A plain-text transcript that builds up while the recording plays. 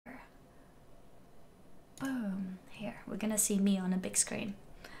gonna see me on a big screen.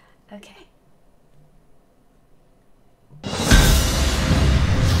 Okay.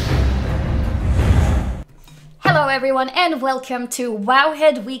 Hello everyone and welcome to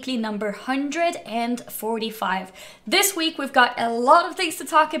Wowhead Weekly number 145. This week we've got a lot of things to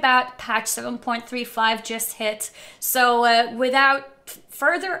talk about. Patch 7.35 just hit. So without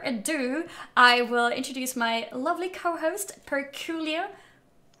further ado, I will introduce my lovely co-host, Perculia.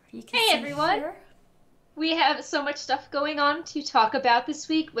 Hey everyone! Here. We have so much stuff going on to talk about this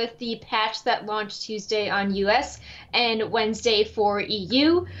week with the patch that launched Tuesday on US and Wednesday for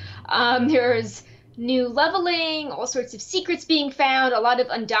EU. There's new leveling, all sorts of secrets being found, a lot of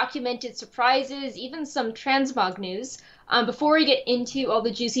undocumented surprises, even some transmog news. Before we get into all the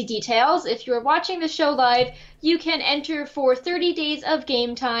juicy details, if you're watching the show live, you can enter for 30 days of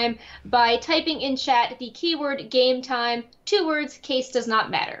game time by typing in chat the keyword game time, 2 words, case does not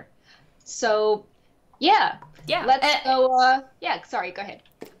matter. So, yeah. Let's go. Sorry, go ahead.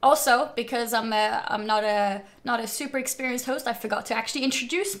 Also, because I'm not a super experienced host, I forgot to actually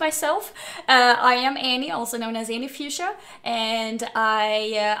introduce myself. I am Annie, also known as Annie Fuchsia, and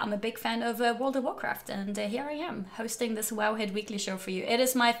I'm a big fan of World of Warcraft, and here I am hosting this Wowhead Weekly show for you. It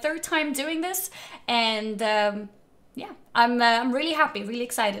is my 3rd time doing this, and I'm really happy, really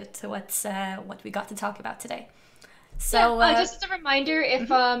excited to what we got to talk about today. So just as a reminder, if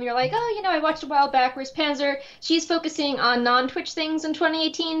you're like, oh, I watched a while back, where's Panzer? She's focusing on non-Twitch things in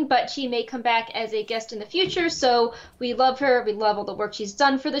 2018, but she may come back as a guest in the future. So we love her. We love all the work she's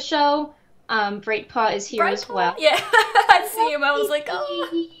done for the show. Brightpaw is here as well. Yeah, I see him. I was like,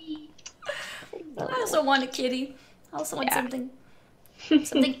 oh, I also want a kitty. I also want something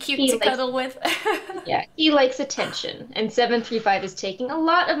cute to cuddle with. Yeah, he likes attention, and 735 is taking a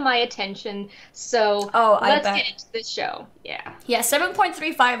lot of my attention, so let's get into the show. Yeah,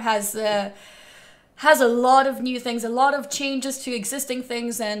 7.35 has a lot of new things, a lot of changes to existing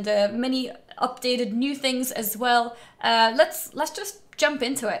things, and many updated new things as well. Let's just jump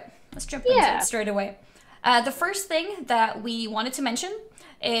into it. Let's jump into it straight away. The first thing that we wanted to mention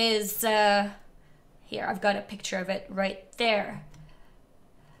is here. I've got a picture of it right there.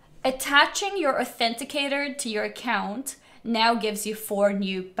 Attaching your authenticator to your account now gives you 4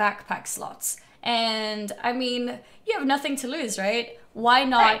 new backpack slots. And I mean, you have nothing to lose, right? Why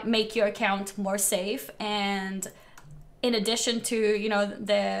not make your account more safe? And in addition to,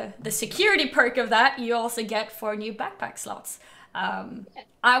 the security perk of that, you also get 4 new backpack slots.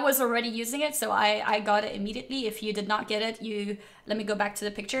 I was already using it, so I got it immediately. If you did not get it, let me go back to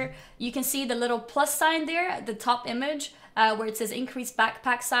the picture. You can see the little plus sign there at the top image where it says increase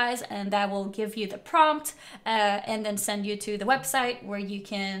backpack size, and that will give you the prompt and then send you to the website where you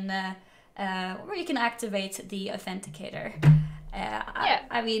can activate the authenticator.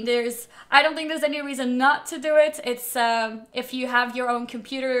 I mean, I don't think there's any reason not to do it. It's if you have your own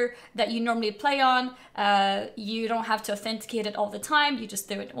computer that you normally play on, you don't have to authenticate it all the time. You just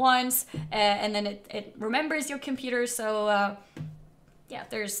do it once, and then it remembers your computer. So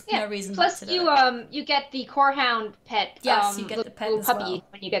there's no reason not to do it. Plus, you get the Corehound pet. Yes, you get the pet as puppy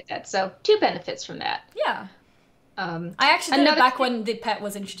when you get that. So 2 benefits from that. Yeah. I actually did it back when the pet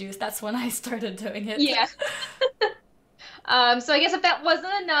was introduced. That's when I started doing it. Yeah. So I guess if that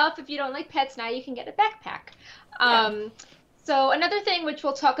wasn't enough, if you don't like pets, now you can get a backpack. So another thing which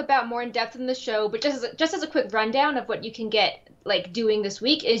we'll talk about more in depth in the show, but just as a quick rundown of what you can get doing this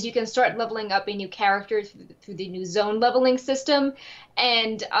week, is you can start leveling up a new character through the new zone leveling system.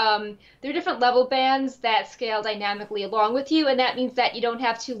 And there are different level bands that scale dynamically along with you, and that means that you don't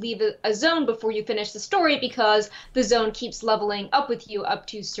have to leave a zone before you finish the story because the zone keeps leveling up with you up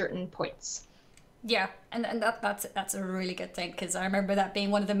to certain points. Yeah, and that's a really good thing, because I remember that being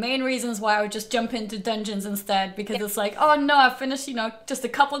one of the main reasons why I would just jump into dungeons instead, because it's like, oh no, I've finished, just a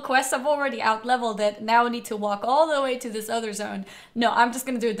couple quests, I've already out-leveled it, now I need to walk all the way to this other zone. No, I'm just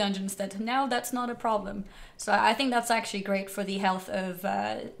going to do a dungeon instead. Now that's not a problem. So I think that's actually great for the health of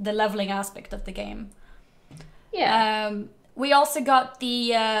the leveling aspect of the game. Yeah. We also got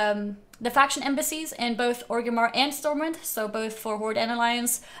the faction embassies in both Orgrimmar and Stormwind, so both for Horde and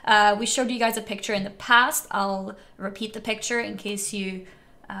Alliance. We showed you guys a picture in the past. I'll repeat the picture in case you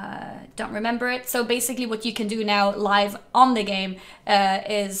don't remember it. So basically what you can do now live on the game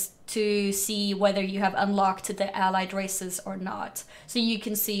is to see whether you have unlocked the allied races or not. So you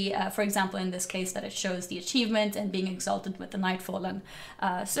can see, for example, in this case, that it shows the achievement and being exalted with the Nightfallen.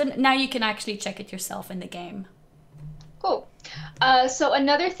 So now you can actually check it yourself in the game. Cool. So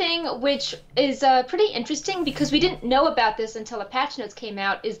another thing which is pretty interesting, because we didn't know about this until the patch notes came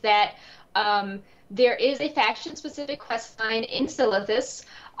out, is that there is a faction-specific quest line in Silithus,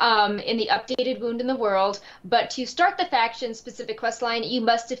 in the updated Wound in the World, but to start the faction-specific quest line, you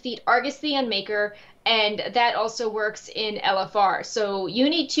must defeat Argus the Unmaker, and that also works in LFR. So you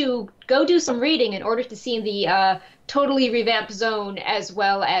need to go do some reading in order to see the totally revamped zone as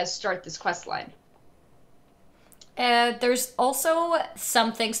well as start this quest line. There's also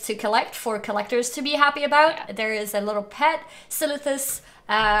some things to collect for collectors to be happy about. Yeah. There is a little pet, Silithus.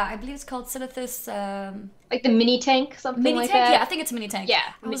 I believe it's called Silithus. Like the mini tank, something mini like tank? that. Yeah, I think it's a mini tank. Yeah,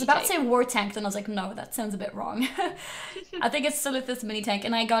 I was about to say war tank, then I was like, no, that sounds a bit wrong. I think it's Silithus mini tank,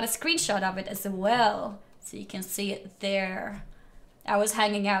 and I got a screenshot of it as well, so you can see it there. I was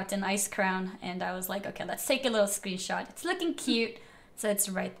hanging out in Ice Crown, and I was like, okay, let's take a little screenshot. It's looking cute, so it's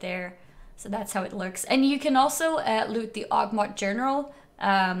right there. So that's how it looks. And you can also loot the Ogmart Journal,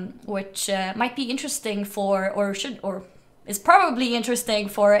 which might be interesting for, or is probably interesting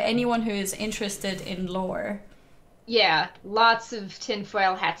for anyone who is interested in lore. Yeah, lots of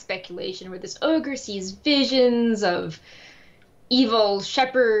tinfoil hat speculation where this ogre sees visions of evil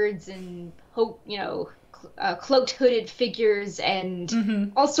shepherds and cloaked hooded figures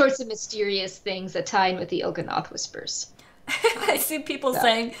and all sorts of mysterious things that tie in with the Il'gynoth whispers. I see people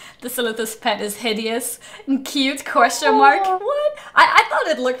saying the Silithus pet is hideous and cute, question mark. What? I thought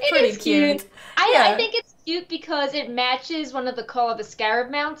it looked pretty cute. I think it's cute because it matches one of the Call of the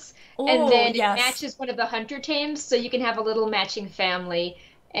Scarab mounts, and then it matches one of the Hunter tames, so you can have a little matching family.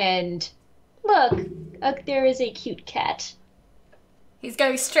 And look, there is a cute cat. He's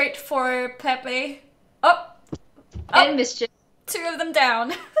going straight for Pepe. Oh! And Mischief. 2 of them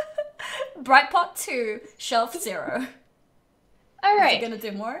down. Brightpot 2, Shelf 0. All right. Is he gonna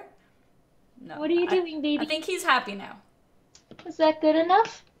do more? No. What are you doing, baby? I think he's happy now. Is that good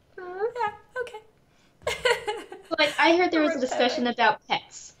enough? Yeah, okay. But I heard there was a discussion about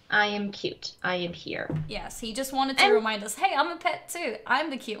pets. I am cute. I am here. Yes, he just wanted to remind us, hey, I'm a pet too. I'm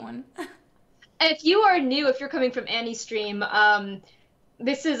the cute one. If you are new, if you're coming from Annie's stream,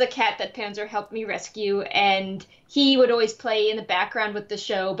 this is a cat that Panzer helped me rescue, and he would always play in the background with the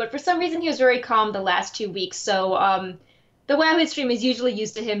show, but for some reason he was very calm the last 2 weeks, so the Wowhead stream is usually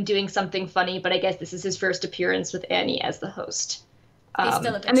used to him doing something funny, but I guess this is his first appearance with Annie as the host. He's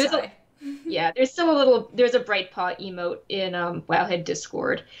still a bit shy. There's a bright paw emote in Wowhead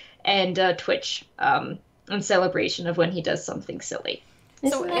Discord and Twitch in celebration of when he does something silly.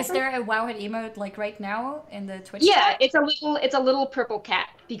 So is there a Wowhead emote like right now in the Twitch chat? Yeah, it's a little purple cat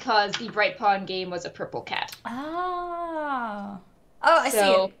because the bright paw in game was a purple cat. Ah. Oh, I see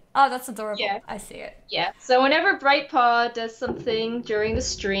it. Oh, that's adorable. Yeah. I see it. Yeah. So whenever Brightpaw does something during the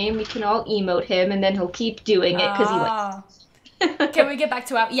stream, we can all emote him, and then he'll keep doing it because he likes it. Can we get back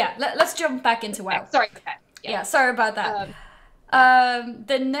to WoW? Yeah, let's jump back into WoW. Sorry about that. Yeah, sorry about that.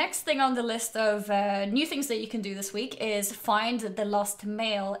 The next thing on the list of new things that you can do this week is find the lost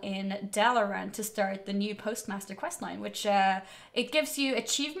mail in Dalaran to start the new Postmaster questline, which it gives you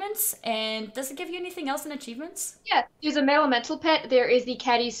achievements. And does it give you anything else in achievements? Yeah, there's a mail elemental pet. There is the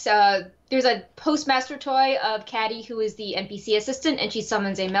Caddy's. There's a Postmaster toy of Caddy, who is the NPC assistant, and she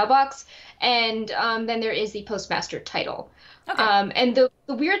summons a mailbox. And then there is the Postmaster title. Okay. And the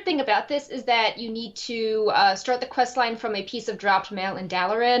weird thing about this is that you need to start the quest line from a piece of dropped mail in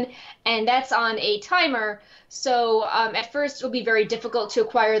Dalaran, and that's on a timer. So at first it'll be very difficult to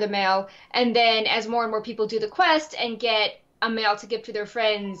acquire the mail, and then as more and more people do the quest and get a mail to give to their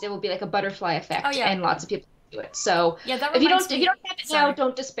friends, it will be like a butterfly effect, and lots of people do it. So if you don't have it now,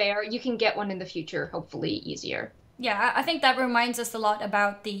 don't despair. You can get one in the future, hopefully easier. Yeah, I think that reminds us a lot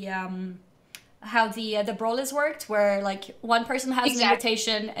about the how the brawlers worked, where like one person has an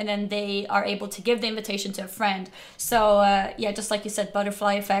invitation and then they are able to give the invitation to a friend. So yeah, just like you said,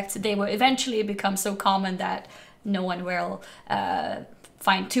 butterfly effect, they will eventually become so common that no one will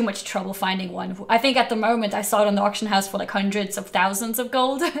find too much trouble finding one. I think at the moment I saw it on the auction house for like hundreds of thousands of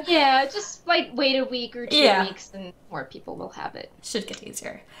gold. Yeah, just like wait a week or 2 weeks and more people will have it. Should get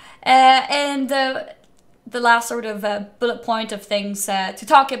easier. And the last sort of bullet point of things to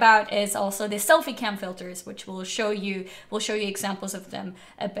talk about is also the selfie cam filters, which we'll show you examples of them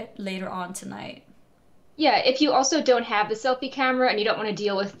a bit later on tonight. Yeah, if you also don't have the selfie camera and you don't want to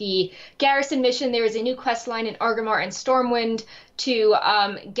deal with the garrison mission, there is a new quest line in Argamar and Stormwind to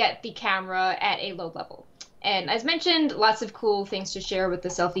get the camera at a low level. And as mentioned, lots of cool things to share with the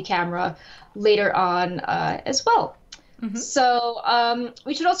selfie camera later on as well. Mm-hmm. So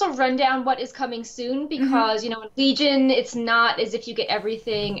we should also run down what is coming soon because, you know, in Legion, it's not as if you get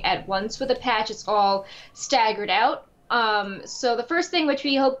everything at once with a patch. It's all staggered out. So the first thing, which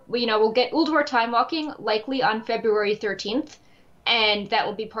we hope, we'll get Ulduar Time Walking likely on February 13th. and that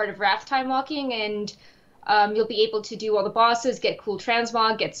will be part of Wrath Time Walking, and you'll be able to do all the bosses, get cool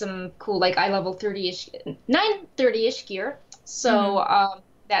transmog, get some cool like eye level 30-ish, 930-ish gear. So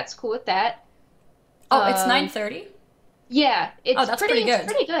that's cool with that. Oh, it's 930? Yeah, it's that's pretty good.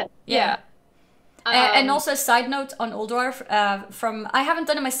 It's pretty good. Yeah. And also, a side note on Uldor, I haven't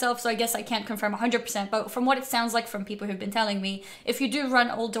done it myself, so I guess I can't confirm 100%, but from what it sounds like from people who've been telling me, if you do run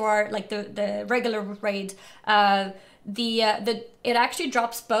Uldor, like the regular raid, it actually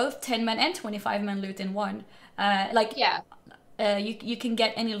drops both 10-man and 25-man loot in one. You can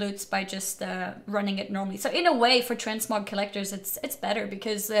get any loots by just running it normally. So in a way, for transmog collectors, it's better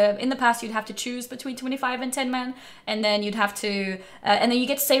because in the past you'd have to choose between 25 and 10 man, and then you'd have to, and then you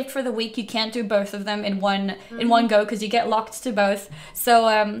get saved for the week. You can't do both of them in one go because you get locked to both. So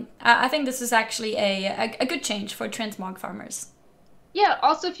I think this is actually a good change for transmog farmers. Yeah,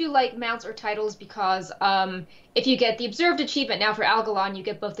 also if you like mounts or titles, because if you get the observed achievement now for Algalon, you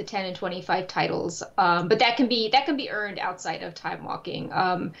get both the 10 and 25 titles. But that can be earned outside of time walking.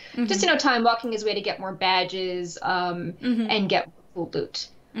 Just time walking is a way to get more badges and get more cool loot.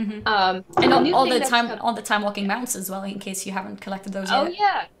 And all the time walking mounts as well, in case you haven't collected those yet. Oh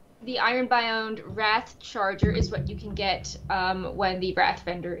yeah. The Iron-bound Wrath Charger is what you can get when the Wrath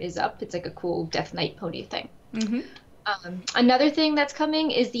Vendor is up. It's like a cool Death Knight pony thing. Another thing that's coming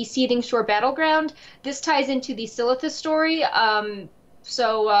is the Seething Shore Battleground. This ties into the Silithus story. We're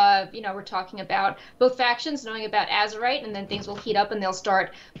talking about both factions knowing about Azerite, and then things will heat up and they'll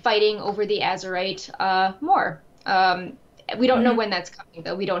start fighting over the Azerite more. We don't know when that's coming,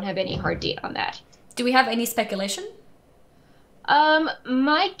 though. We don't have any hard date on that. Do we have any speculation?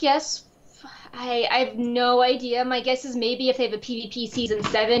 My guess... I have no idea. My guess is maybe if they have a PvP season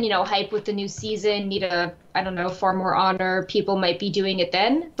 7, hype with the new season, need far more honor, people might be doing it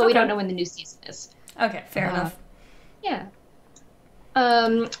then, but we don't know when the new season is. Okay, fair enough. Yeah.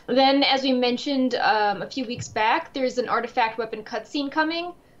 Then, as we mentioned a few weeks back, there's an artifact weapon cutscene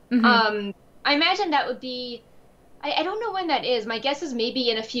coming. I imagine that would be... I don't know when that is. My guess is maybe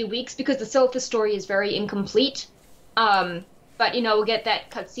in a few weeks, because the Silithus story is very incomplete. But, we'll get that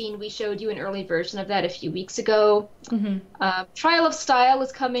cutscene. We showed you an early version of that a few weeks ago. Trial of Style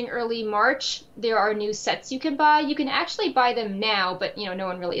is coming early March. There are new sets you can buy. You can actually buy them now, but, no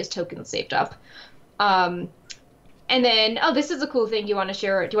one really has tokens saved up. And then, this is a cool thing you want to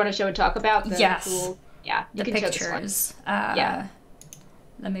share. Do you want to show and talk about? Yes. Cool, yeah, the pictures. Yeah.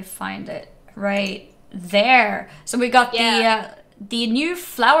 Let me find it right there. So we got the new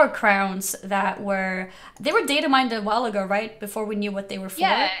flower crowns that they were data mined a while ago, right? Before we knew what they were for.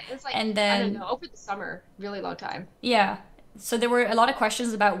 Yeah, it was and then, I don't know, over the summer, really long time. Yeah. So there were a lot of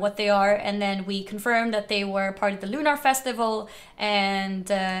questions about what they are, and then we confirmed that they were part of the Lunar Festival, and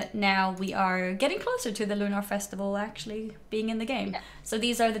now we are getting closer to the Lunar Festival actually being in the game. Yeah. So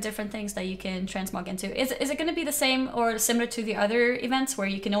these are the different things that you can transmog into. Is it going to be the same or similar to the other events where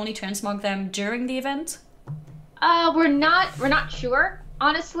you can only transmog them during the event? We're not sure,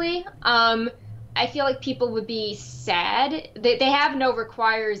 honestly. I feel like people would be sad. They have no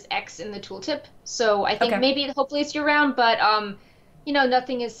requires X in the tooltip, so I think maybe hopefully it's year round, but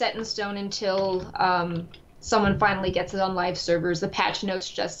nothing is set in stone until someone finally gets it on live servers. The patch notes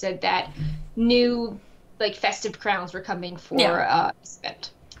just said that new festive crowns were coming for this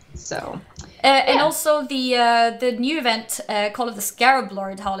event. So and also the new event Call of the Scarab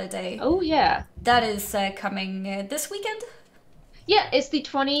Lord holiday. Oh yeah, that is coming this weekend. Yeah, it's the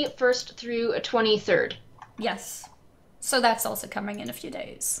 21st through 23rd. Yes, so that's also coming in a few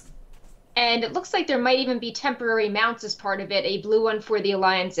days. And it looks like there might even be temporary mounts as part of it, a blue one for the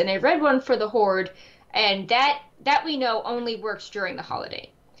Alliance and a red one for the Horde, and that we know only works during the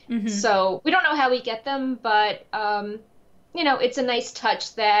holiday. So we don't know how we get them, but it's a nice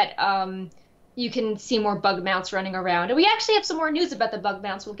touch that you can see more bug mounts running around. And we actually have some more news about the bug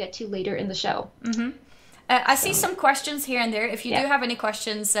mounts we'll get to later in the show. I see some questions here and there. If you do have any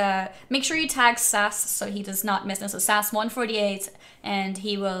questions, make sure you tag Sass so he does not miss them. So Sass148, and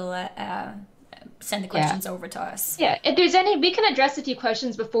he will send the questions over to us. Yeah, if there's any, we can address a few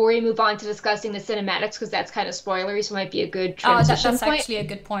questions before we move on to discussing the cinematics, because that's kind of spoilery, so it might be a good transition that's actually a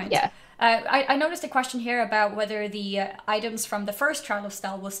good point. Yeah. I noticed a question here about whether the items from the first Trial of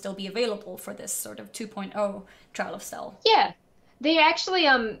Steel will still be available for this sort of 2.0 Trial of Steel. Yeah. They actually,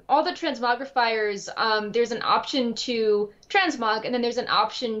 all the transmogrifiers, there's an option to transmog, and then there's an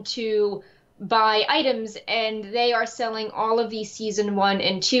option to buy items, and they are selling all of the Season 1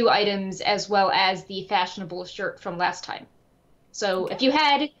 and 2 items, as well as the fashionable shirt from last time. So if you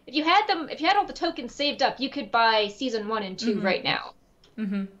had all the tokens saved up, you could buy Season 1 and 2 right now.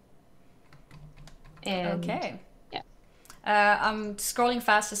 And, okay. Yeah. I'm scrolling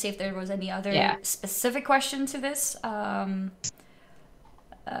fast to see if there was any other specific question to this.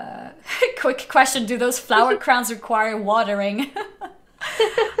 Quick question: do those flower crowns require watering?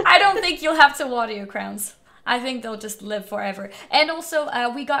 I don't think you'll have to water your crowns. I think they'll just live forever. And also,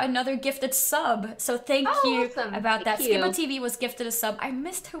 we got another gifted sub. So thank you about that. Skibbo TV was gifted a sub. I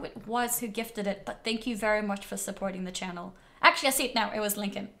missed who it was who gifted it, but thank you very much for supporting the channel. Actually, I see it now. It was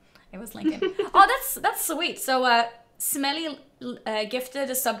Lincoln. Oh, that's sweet. So Smelly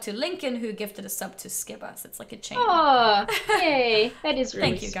gifted a sub to Lincoln, who gifted a sub to Skibba. So it's like a chain. Oh, yay. That is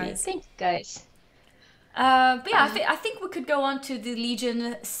really Thank you, guys. Thank you, guys. But yeah, I think we could go on to the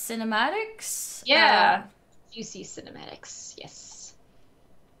Legion cinematics. Yeah. Juicy cinematics, yes.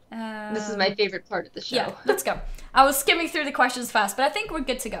 This is my favorite part of the show. Yeah, let's go. I was skimming through the questions fast, but I think we're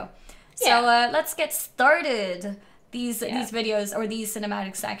good to go. So let's get started. These videos, or these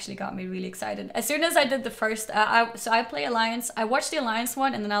cinematics, actually got me really excited. As soon as I did the first, so I play Alliance. I watched the Alliance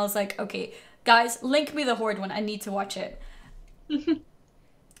one, and then I was like, okay, guys, link me the Horde one. I need to watch it.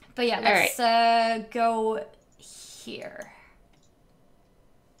 But yeah, let's go here.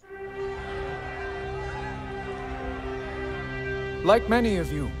 Like many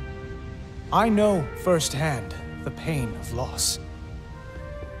of you, I know firsthand the pain of loss.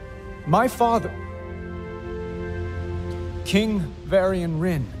 My father, King Varian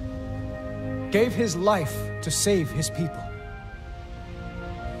Rin, gave his life to save his people.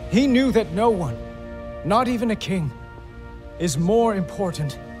 He knew that no one, not even a king, is more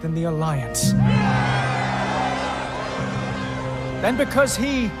important than the Alliance. And because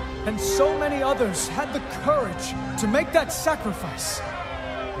he and so many others had the courage to make that sacrifice,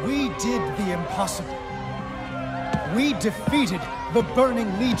 we did the impossible. We defeated the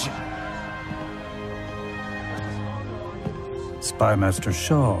Burning Legion. Spymaster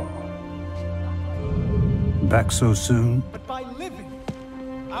Shaw. Back so soon? But by living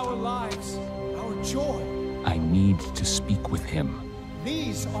our lives, our joy. I need to speak with him.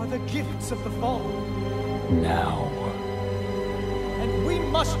 These are the gifts of the fallen. Now. And we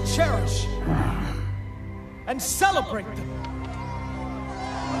must cherish and celebrate them.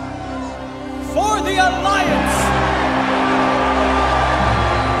 For the Alliance!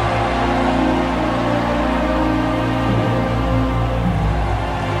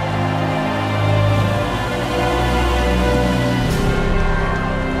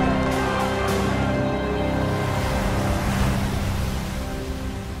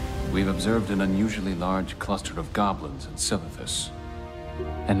 We've observed an unusually large cluster of goblins in Silithus,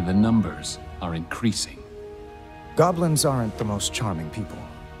 and the numbers are increasing. Goblins aren't the most charming people,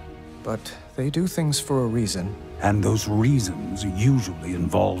 but they do things for a reason. And those reasons usually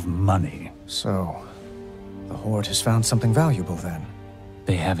involve money. So, the Horde has found something valuable then.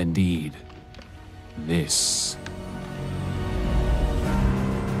 They have indeed. This.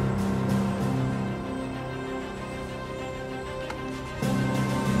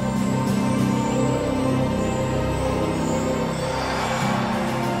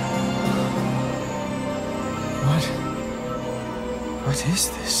 What is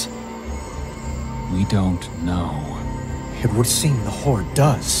this? We don't know. It would seem the Horde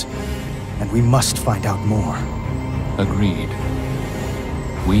does, and we must find out more. Agreed.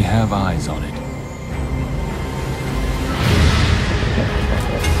 We have eyes on it.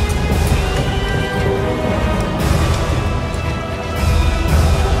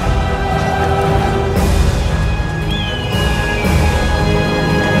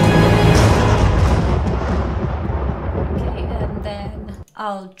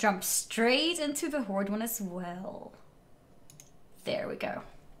 I'll jump straight into the Horde one as well. There we go.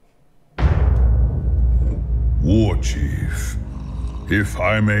 War Chief, if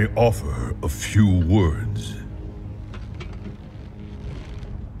I may offer a few words.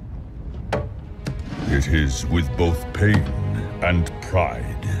 It is with both pain and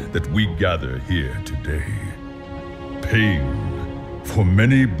pride that we gather here today. Pain for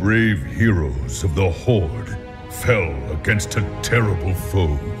many brave heroes of the Horde fell against a terrible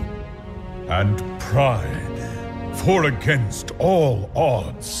foe, and pride, for against all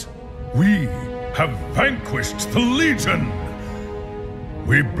odds, we have vanquished the Legion.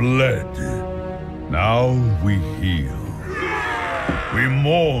 We bled, now we heal. We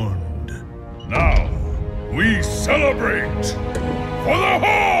mourned, now we celebrate. For the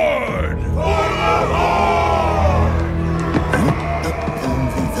Horde! For the Horde!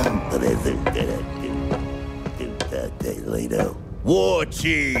 War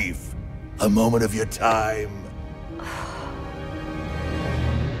Chief! A moment of your time.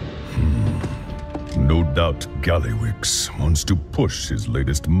 No doubt Gallywix wants to push his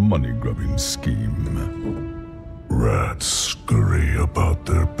latest money-grubbing scheme. rats scurry about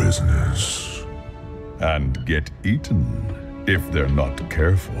their business and get eaten if they're not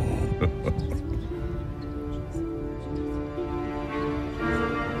careful.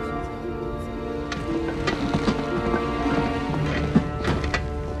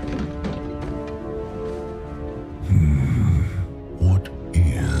 What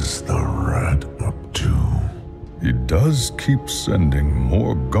is the rat up to? He does keep sending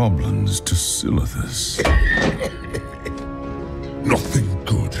more goblins to Silithus. Nothing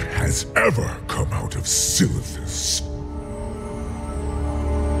good has ever come out of Silithus.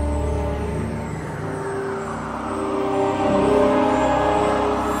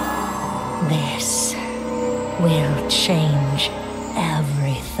 This will change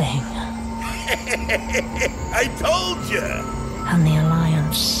everything. I told you! And the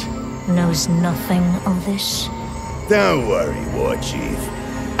Alliance knows nothing of this? Don't worry, War Chief.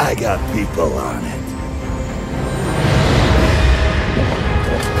 I got people on it.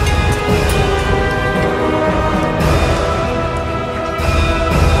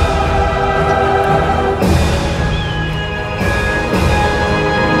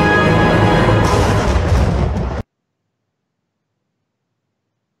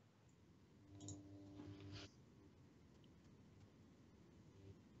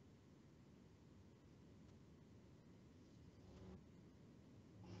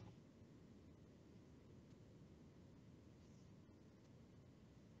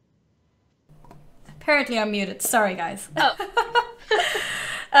 Apparently I'm muted. Sorry, guys. Oh.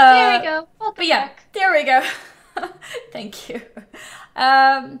 There we go. Welcome But yeah, back. there we go. Thank you.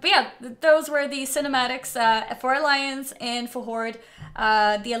 But yeah, those were the cinematics for Alliance and for Horde.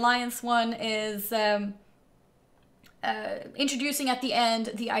 The Alliance one is introducing at the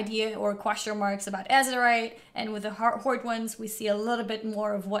end the idea or question marks about Azerite, and with the Horde ones, we see a little bit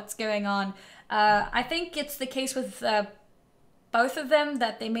more of what's going on. I think it's the case with both of them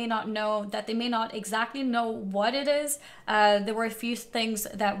that they may not exactly know what it is. There were a few things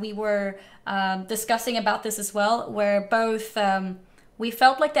that we were discussing about this as well, where both we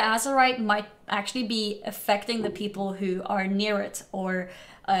felt like the Azerite might actually be affecting the people who are near it or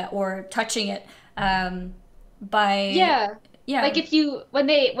touching it. Yeah. Like if you when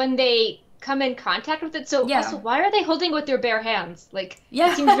they come in contact with it. So Yeah. also, why are they holding it with their bare hands? Like,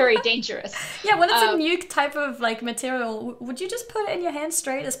 Yeah. it seems very dangerous. Yeah, when it's a nuke type of like material, would you just put it in your hand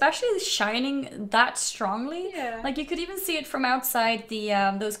straight, especially shining that strongly? Yeah. Like you could even see it from outside the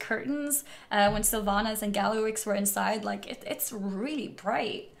those curtains when Sylvanas and Gallywix were inside. Like it's really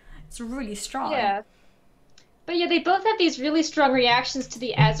bright. It's really strong. Yeah. But yeah, they both have these really strong reactions to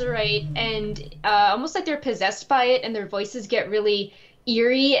the Azerite, and almost like they're possessed by it, and their voices get really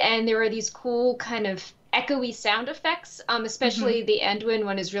eerie, and there are these cool kind of echoey sound effects, especially the Anduin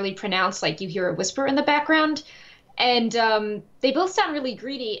one is really pronounced, like you hear a whisper in the background. And they both sound really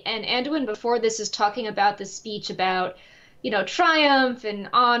greedy, and Anduin before this is talking about this speech about, triumph and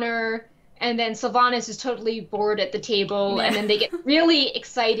honor, and then Sylvanas is totally bored at the table, and then they get really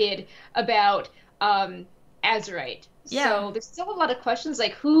excited about Azerite. Yeah. So there's still a lot of questions,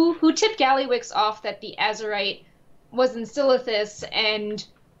 like who tipped Gallywix off that the Azerite was in Silithus, and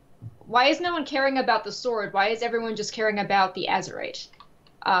why is no one caring about the sword? Why is everyone just caring about the Azerite?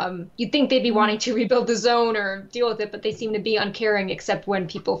 You'd think they'd be wanting to rebuild the zone or deal with it, but they seem to be uncaring except when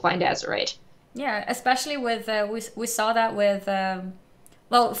people find Azerite. Yeah, especially with we saw that with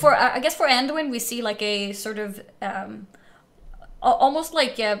well, for I guess for Anduin we see like a sort of almost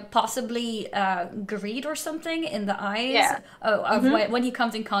like possibly greed or something in the eyes of when he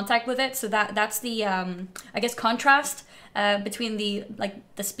comes in contact with it. So that's the I guess contrast between the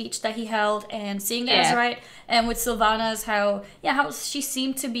speech that he held and seeing the Azerite, and with Sylvanas how she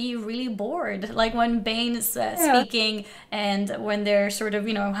seemed to be really bored, like when Bane's speaking and when they're sort of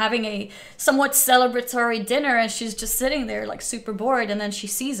having a somewhat celebratory dinner and she's just sitting there like super bored, and then she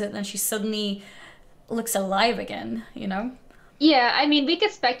sees it and she suddenly looks alive again. Yeah, I mean, we could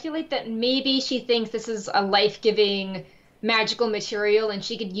speculate that maybe she thinks this is a life-giving magical material and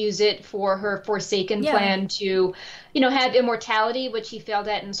she could use it for her Forsaken plan to, have immortality, which he failed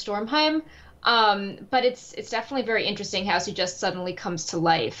at in Stormheim. But it's definitely very interesting how she just suddenly comes to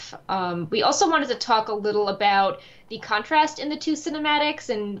life. We also wanted to talk a little about the contrast in the two cinematics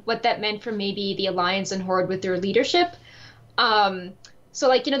and what that meant for maybe the Alliance and Horde with their leadership. So,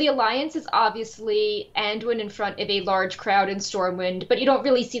 the Alliance is obviously Anduin in front of a large crowd in Stormwind, but you don't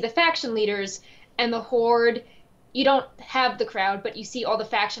really see the faction leaders. And the Horde, you don't have the crowd, but you see all the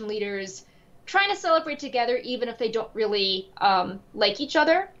faction leaders trying to celebrate together, even if they don't really like each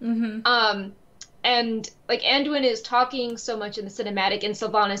other. And, Anduin is talking so much in the cinematic, and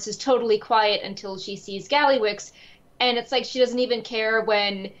Sylvanas is totally quiet until she sees Gallywix, And it's like she doesn't even care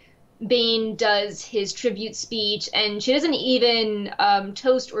when Bane does his tribute speech, and she doesn't even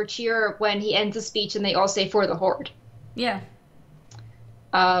toast or cheer when he ends the speech and they all say "For the Horde." Yeah.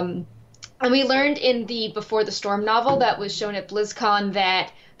 And we learned in the Before the Storm novel that was shown at BlizzCon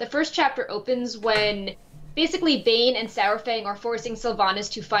that the first chapter opens when basically Bane and Saurfang are forcing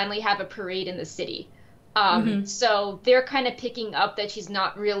Sylvanas to finally have a parade in the city. So they're kind of picking up that she's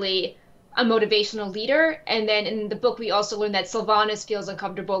not really a motivational leader. And then in the book, we also learned that Sylvanas feels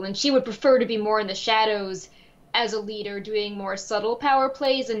uncomfortable and she would prefer to be more in the shadows as a leader, doing more subtle power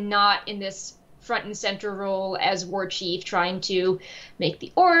plays and not in this front and center role as war chief, trying to make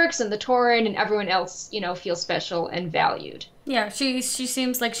the orcs and the Tauren and everyone else, you know, feel special and valued. Yeah, she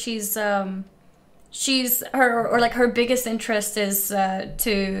seems like she's her biggest interest is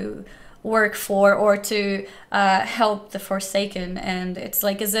to work for or to help the Forsaken, and it's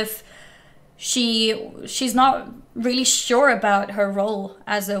like as if she's not really sure about her role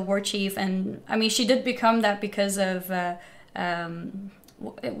as a war chief. And I mean, she did become that because of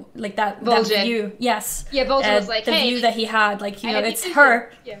like that view. Yes. Yeah, Vol'jin was like, the hey, view that he had, like, you know, it's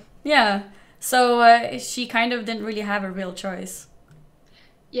her. Yeah. So she kind of didn't really have a real choice.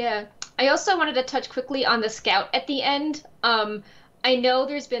 Yeah. I also wanted to touch quickly on the scout at the end. I know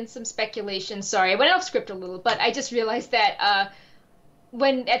there's been some speculation. Sorry, I went off script a little, but I just realized that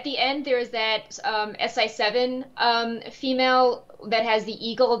when at the end there's that SI7 female that has the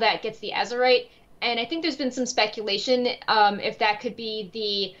eagle that gets the Azerite, and I think there's been some speculation if that could be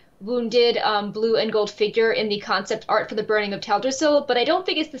the wounded blue and gold figure in the concept art for the Burning of Teldrassil, but I don't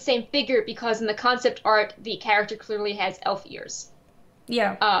think it's the same figure because in the concept art the character clearly has elf ears.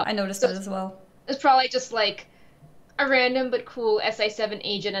 Yeah, I noticed that as well. It's probably just like a random but cool SI7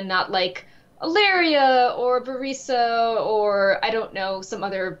 agent and not like Ilaria or Barisa or, I don't know, some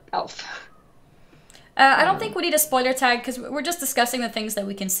other elf. I don't think we need a spoiler tag because we're just discussing the things that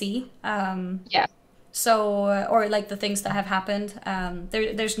we can see. Yeah. So, or like the things that have happened.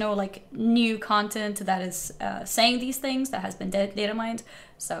 There's no like new content that is saying these things that has been data mined.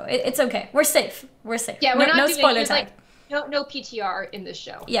 So it's okay. We're safe. We're safe. Yeah, we're not no doing spoiler tag. Like, no PTR in this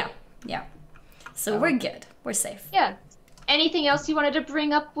show. Yeah. So we're good. We're safe. Yeah. Anything else you wanted to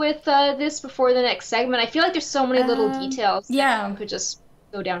bring up with this before the next segment? I feel like there's so many little details that we could just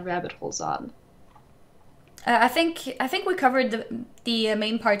go down rabbit holes on. I think we covered the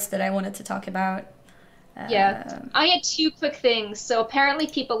main parts that I wanted to talk about. Yeah, I had two quick things. So apparently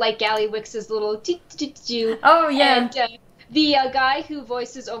people like Gallywix's little do. Oh yeah. And the guy who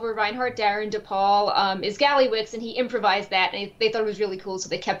voices over Reinhardt, Darren DePaul, is Gallywix, and he improvised that, and they thought it was really cool, so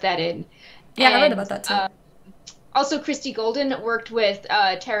they kept that in. Yeah, I read about that too. Also, Christy Golden worked with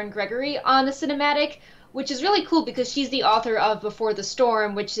Taryn Gregory on the cinematic, which is really cool because she's the author of Before the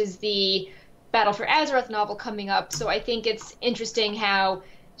Storm, which is the Battle for Azeroth novel coming up. So I think it's interesting how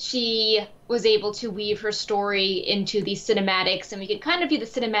she was able to weave her story into the cinematics, and we can kind of view the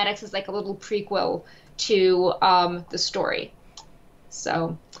cinematics as like a little prequel to the story.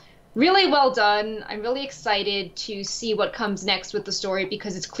 So really well done. I'm really excited to see what comes next with the story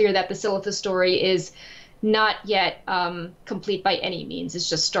because it's clear that the Silithus story is not yet complete by any means. It's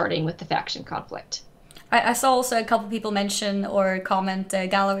just starting with the faction conflict. I saw also a couple people mention or comment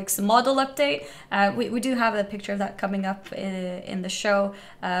Gallywix's model update. We do have a picture of that coming up in the show,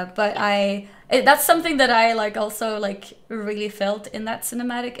 but that's something that I like also like really felt in that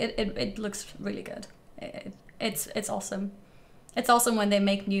cinematic. It looks really good. It's awesome. It's awesome when they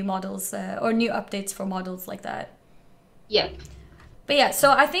make new models or new updates for models like that. Yep. But yeah,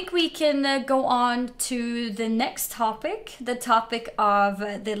 so I think we can go on to the next topic, the topic of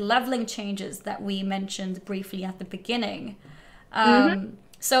the leveling changes that we mentioned briefly at the beginning.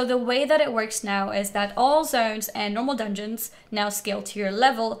 So the way that it works now is that all zones and normal dungeons now scale to your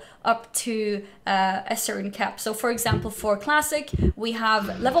level up to a certain cap. So for example, for Classic, we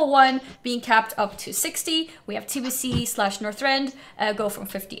have level 1 being capped up to 60. We have TBC/Northrend go from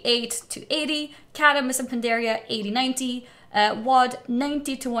 58 to 80. Catamus and Pandaria 80-90. WOD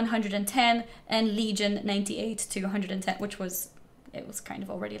 90 to 110, and Legion 98 to 110, which was kind of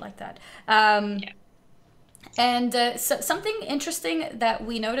already like that. And so something interesting that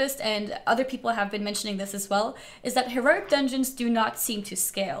we noticed, and other people have been mentioning this as well, is that heroic dungeons do not seem to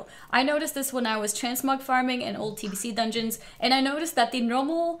scale. I noticed this when I was transmog farming in old TBC dungeons, and I noticed that the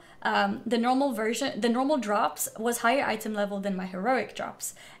normal drops was higher item level than my heroic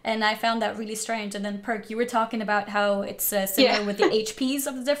drops, and I found that really strange. And then Perk, you were talking about how it's similar with the HPs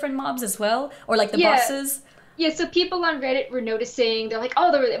of the different mobs as well, or like the bosses. Yeah, so people on Reddit were noticing, they're like,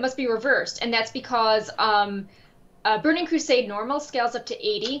 oh, it must be reversed. And that's because Burning Crusade normal scales up to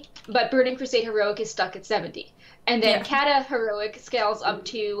 80, but Burning Crusade heroic is stuck at 70. And then Kata heroic scales up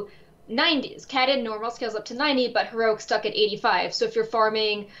to 90s. Kata normal scales up to 90, but heroic stuck at 85. So if you're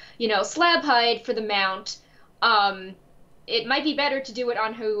farming, slab hide for the mount, it might be better to do it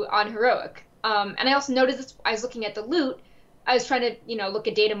on heroic. And I also noticed this, I was looking at the loot. I was trying to, look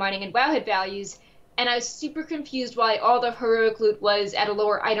at data mining and Wowhead values, and I was super confused why all the heroic loot was at a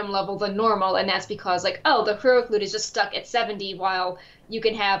lower item level than normal, and that's because, the heroic loot is just stuck at 70 while you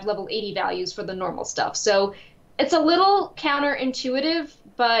can have level 80 values for the normal stuff. So it's a little counterintuitive,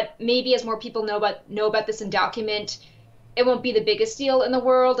 but maybe as more people know about this in document, it won't be the biggest deal in the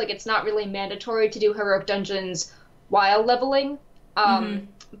world. It's not really mandatory to do heroic dungeons while leveling.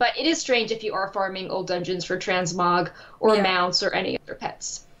 But it is strange if you are farming old dungeons for transmog or mounts or any other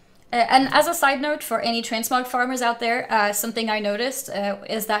pets. And as a side note for any transmog farmers out there, something I noticed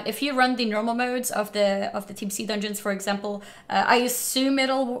is that if you run the normal modes of the TBC dungeons, for example, I assume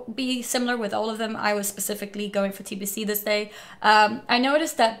it'll be similar with all of them. I was specifically going for TBC this day. I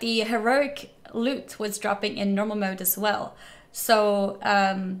noticed that the heroic loot was dropping in normal mode as well. So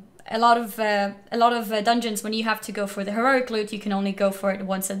a lot of dungeons, when you have to go for the heroic loot, you can only go for it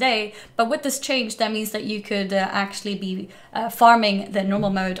once a day. But with this change, that means that you could actually be farming the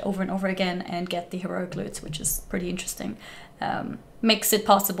normal mode over and over again and get the heroic loot, which is pretty interesting. Makes it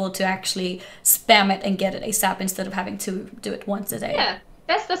possible to actually spam it and get it ASAP instead of having to do it once a day. Yeah,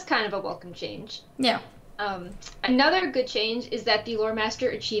 that's kind of a welcome change. Yeah. Another good change is that the Lore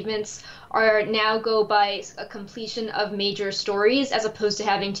Master achievements are now go by a completion of major stories as opposed to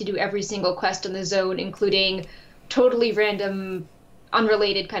having to do every single quest in the zone, including totally random,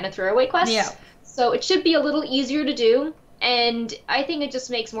 unrelated kind of throwaway quests. Yeah. So it should be a little easier to do, and I think it just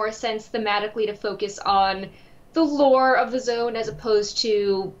makes more sense thematically to focus on the lore of the zone as opposed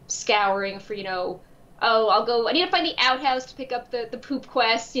to scouring for, I need to find the outhouse to pick up the poop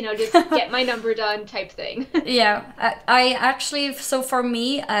quest, just get my number done type thing. Yeah, I actually, so for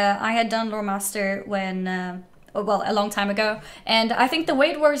me, I had done Lore Master when, a long time ago, and I think the way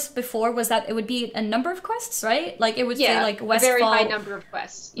it was before was that it would be a number of quests, right? It would say Westfall. A very high number of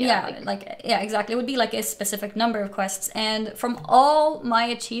quests. Yeah, exactly. It would be a specific number of quests, and from all my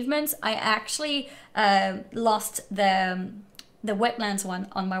achievements, I actually lost the wetlands one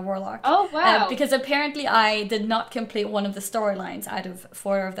on my warlock. Oh, wow. Because apparently I did not complete one of the storylines out of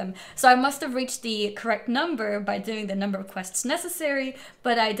 4 of them. So I must have reached the correct number by doing the number of quests necessary,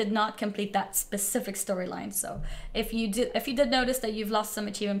 but I did not complete that specific storyline. So if you did notice that you've lost some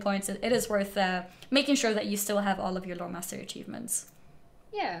achievement points, it is worth making sure that you still have all of your Lore Master achievements.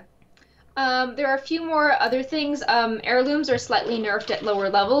 Yeah. There are a few more other things. Heirlooms are slightly nerfed at lower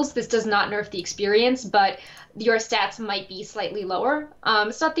levels. This does not nerf the experience, but your stats might be slightly lower.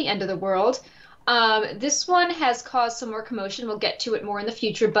 It's not the end of the world. This one has caused some more commotion. We'll get to it more in the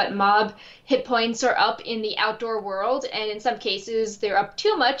future, but mob hit points are up in the outdoor world, and in some cases they're up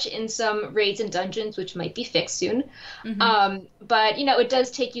too much in some raids and dungeons, which might be fixed soon. But, it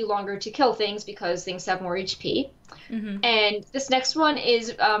does take you longer to kill things because things have more HP. And this next one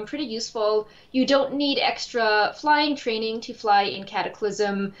is pretty useful. You don't need extra flying training to fly in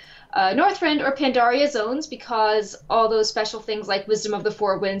Cataclysm, Northrend, or Pandaria zones because all those special things like Wisdom of the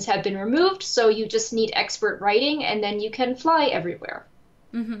Four Winds have been removed, so you just need expert riding and then you can fly everywhere.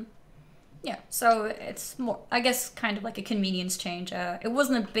 Yeah, so it's more, I guess, kind of like a convenience change. It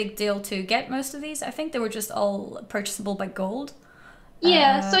wasn't a big deal to get most of these. I think they were just all purchasable by gold.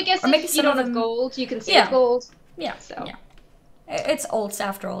 Yeah, so I guess if you don't have gold, you can save gold. Yeah, so. Yeah. It's old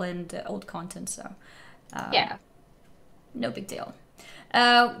after all and old content, so yeah, no big deal.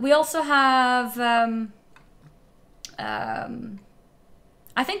 We also have,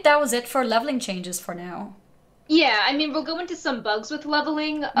 I think that was it for leveling changes for now. Yeah, I mean, we'll go into some bugs with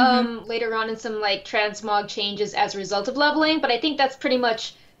leveling later on and some transmog changes as a result of leveling, but I think that's pretty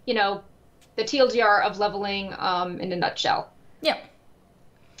much, the TLDR of leveling in a nutshell. Yeah.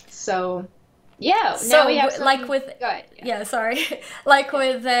 So, yeah, so now we have some... with Go ahead. Yeah, sorry.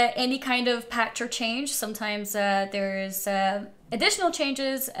 With any kind of patch or change, sometimes there's additional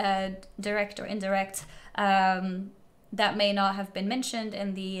changes, direct or indirect, that may not have been mentioned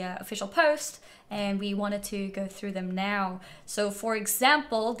in the official post, and we wanted to go through them now. So, for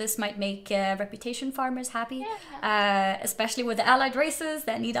example, this might make reputation farmers happy, especially with the allied races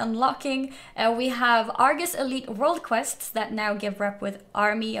that need unlocking. We have Argus Elite World Quests that now give rep with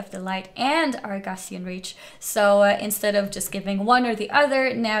Army of the Light and Argosian Reach. So instead of just giving one or the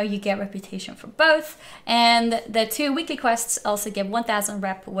other, now you get reputation for both. And the 2 weekly quests also give 1000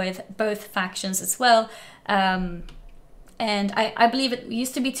 rep with both factions as well. And I believe it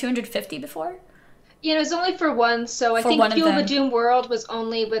used to be 250 before. You know, it's only for one, so I think Fuel the Doom World was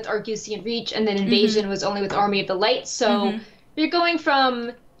only with Argusian Reach, and then Invasion was only with Army of the Light, so you're going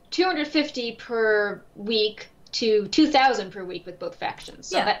from 250 per week to 2,000 per week with both factions.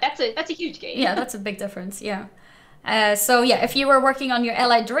 So that's a huge gain. Yeah, that's a big difference, yeah. So yeah, if you were working on your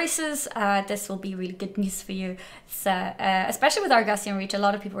allied races, this will be really good news for you. So, especially with Argusian Reach, a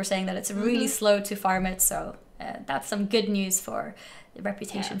lot of people were saying that it's really slow to farm it, so that's some good news for the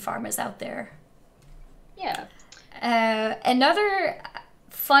reputation farmers out there. Yeah. Another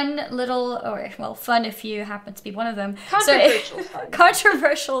fun little, fun if you happen to be one of them. Controversial fun.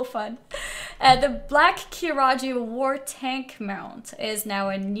 Controversial fun. The Black Kiraju War Tank mount is now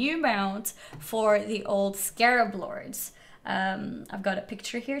a new mount for the old Scarab Lords. I've got a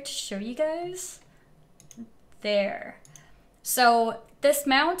picture here to show you guys. There. So this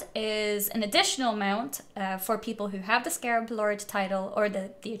mount is an additional mount for people who have the Scarab Lord title or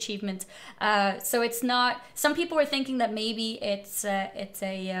the achievement. So it's not. Some people were thinking that maybe it's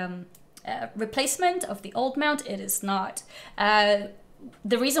a replacement of the old mount. It is not.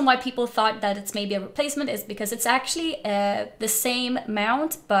 The reason why people thought that it's maybe a replacement is because it's actually the same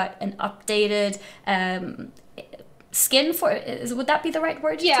mount but an updated skin for it. Would that be the right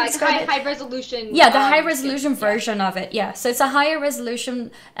word? Yeah, like high resolution. Yeah, the high resolution version of it. Yeah, so it's a higher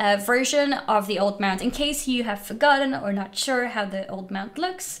resolution version of the old mount. In case you have forgotten or not sure how the old mount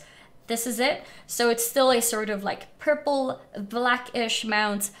looks, this is it. So it's still a sort of like purple blackish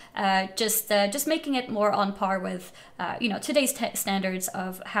mount, just making it more on par with today's standards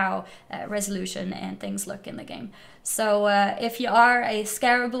of how resolution and things look in the game. So if you are a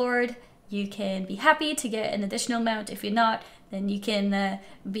Scarab Lord, you can be happy to get an additional mount. If you're not, then you can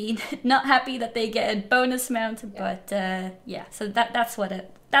be not happy that they get a bonus mount. Yeah. But so that's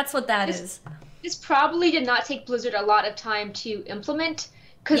what that is. This probably did not take Blizzard a lot of time to implement,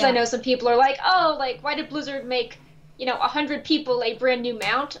 because I know some people are like, oh, like why did Blizzard make 100 people a brand new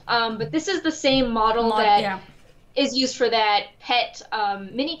mount? But this is the same model that is used for that pet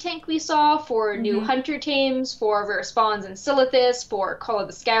mini tank we saw, for new hunter tames, for rare spawns in Silithus, for Call of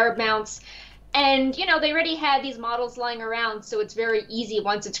the Scarab mounts. And, they already had these models lying around, so it's very easy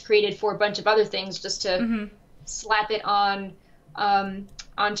once it's created for a bunch of other things just to slap it on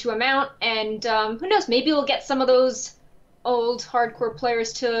onto a mount. And who knows, maybe we'll get some of those old hardcore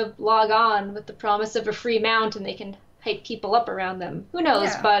players to log on with the promise of a free mount and they can hype people up around them. Who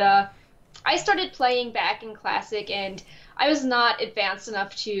knows? Yeah. But I started playing back in Classic, and I was not advanced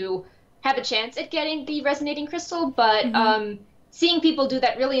enough to have a chance at getting the Resonating Crystal, but seeing people do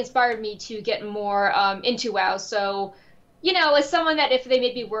that really inspired me to get more into WoW. So, as someone that if they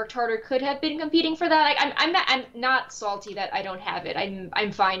maybe worked harder could have been competing for that, I'm not salty that I don't have it.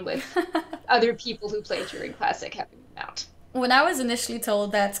 I'm fine with other people who play during Classic having a mount. When I was initially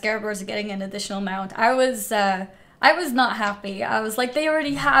told that Scarab Lords are getting an additional mount, I was not happy. I was like, they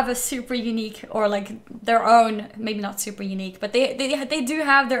already have a super unique, or like their own, maybe not super unique, but they do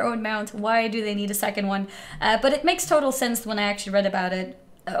have their own mount. Why do they need a second one? But it makes total sense when I actually read about it.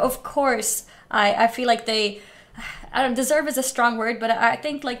 Of course, I feel like I don't deserve is a strong word, but I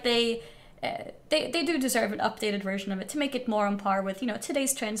think like they do deserve an updated version of it to make it more on par with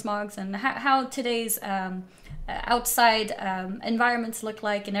today's transmogs and how today's outside environments look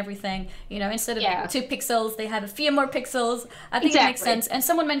like and everything. Instead of 2 pixels, they have a few more pixels. I think it makes sense. And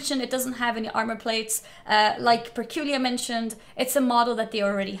someone mentioned it doesn't have any armor plates. Like Perculia mentioned, it's a model that they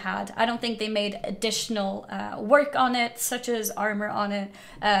already had. I don't think they made additional work on it, such as armor on it,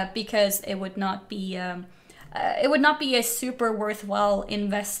 because it would not be a super worthwhile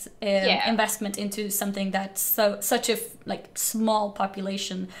investment into something that such a small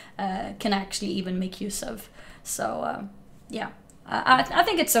population can actually even make use of. So I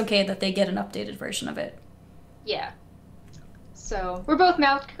think it's okay that they get an updated version of it. Yeah. So we're both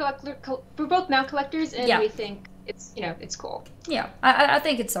mount collectors, and we think it's cool. Yeah, I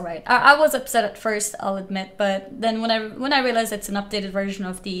think it's alright. I was upset at first, I'll admit, but then when I realized it's an updated version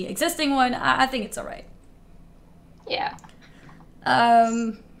of the existing one, I think it's alright. Yeah.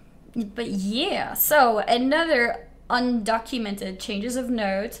 But yeah, so another undocumented changes of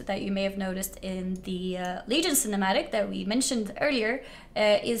note that you may have noticed in the Legion cinematic that we mentioned earlier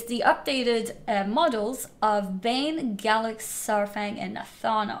is the updated models of Bane, Galax, Sarfang, and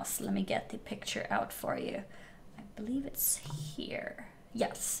Thanos. Let me get the picture out for you. I believe it's here.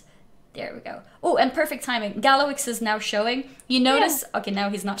 Yes. There we go. Oh, and perfect timing. Galowix is now showing. You notice... Yeah. Okay, now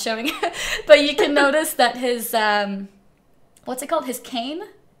he's not showing. But you can notice that his... what's it called? His cane?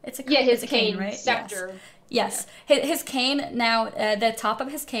 It's a cane, right? Scepter. Yes. Yeah. His cane now... the top of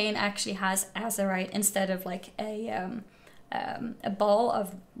his cane actually has Azerite instead of like a a ball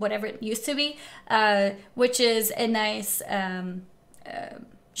of whatever it used to be, which is a nice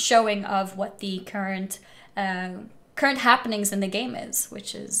showing of what the current happenings in the game is,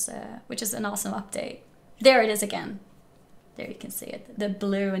 which is an awesome update. There it is again. There you can see it, the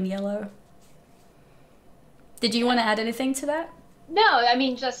blue and yellow. Did you want to add anything to that? No, I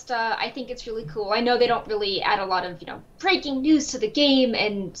mean, just I think it's really cool. I know they don't really add a lot of, breaking news to the game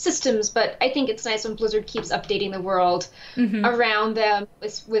and systems, but I think it's nice when Blizzard keeps updating the world around them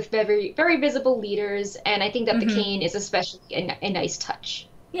with very, very visible leaders, and I think that the cane is especially a nice touch.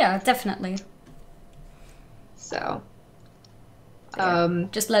 Yeah, definitely. So,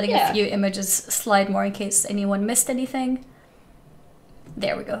 just letting a few images slide more in case anyone missed anything.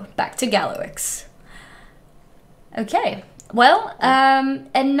 There we go. Back to Gallowix. Okay. Well,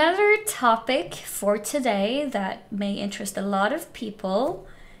 another topic for today that may interest a lot of people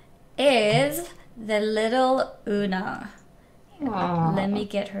is the little Una. Aww, let me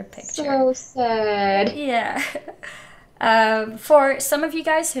get her picture. So sad. Yeah. For some of you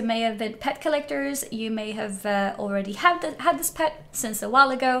guys who may have been pet collectors, you may have already had this pet since a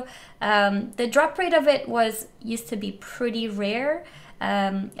while ago. The drop rate of it used to be pretty rare.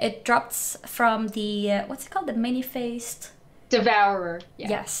 It drops from the, what's it called? The many-faced... Devourer. Yeah.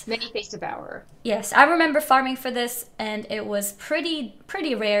 Yes. Many-faced devourer. Yes, I remember farming for this, and it was pretty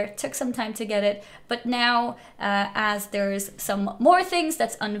rare. It took some time to get it, but now, as there's some more things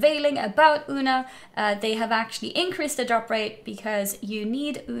that's unveiling about Una, they have actually increased the drop rate because you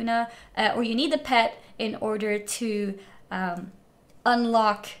need Una, or you need the pet in order to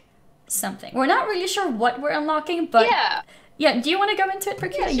unlock something. We're not really sure what we're unlocking, but yeah. Do you want to go into it,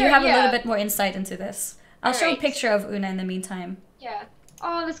 Perkina? Yeah, sure, you have a little bit more insight into this. I'll show a picture of Una in the meantime. Yeah.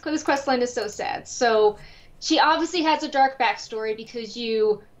 Oh, this quest line is so sad. So, she obviously has a dark backstory because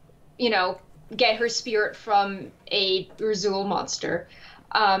you get her spirit from a Urzul monster.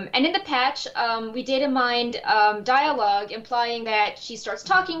 And in the patch, we data mined dialogue implying that she starts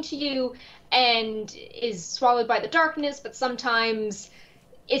talking to you and is swallowed by the darkness, but sometimes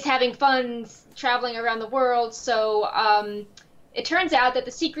is having fun traveling around the world. So, it turns out that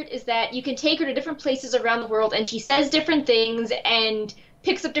the secret is that you can take her to different places around the world and she says different things and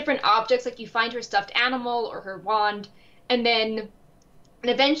picks up different objects, like you find her stuffed animal or her wand, and then it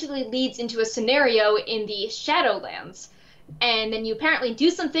eventually leads into a scenario in the Shadowlands. And then you apparently do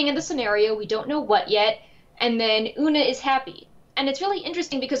something in the scenario, we don't know what yet, and then Una is happy. And it's really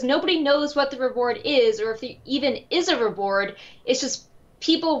interesting because nobody knows what the reward is, or if there even is a reward. It's just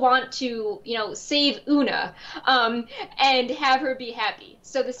people want to, save Una and have her be happy.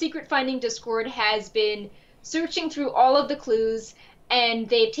 So the Secret Finding Discord has been searching through all of the clues, and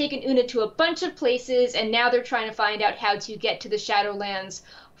they've taken Una to a bunch of places, and now they're trying to find out how to get to the Shadowlands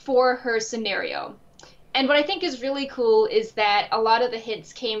for her scenario. And what I think is really cool is that a lot of the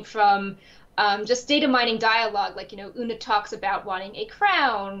hints came from just data mining dialogue, like, Una talks about wanting a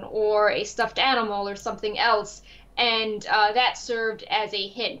crown or a stuffed animal or something else. And that served as a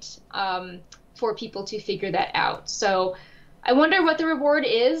hint for people to figure that out. So I wonder what the reward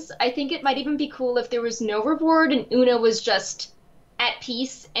is. I think it might even be cool if there was no reward and Una was just at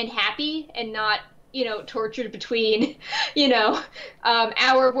peace and happy and not, tortured between,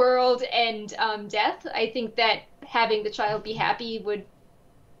 our world and death. I think that having the child be happy would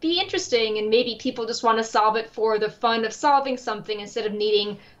be interesting, and maybe people just want to solve it for the fun of solving something instead of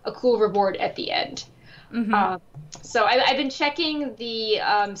needing a cool reward at the end. So I've been checking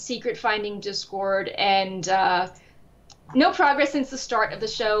the Secret Finding Discord, and no progress since the start of the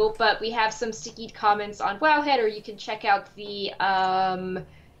show, but we have some sticky comments on Wowhead, or you can check out the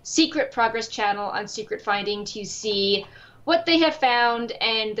Secret Progress channel on Secret Finding to see what they have found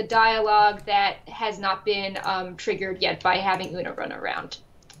and the dialogue that has not been triggered yet by having Una run around.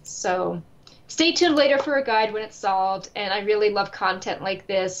 So stay tuned later for a guide when it's solved, and I really love content like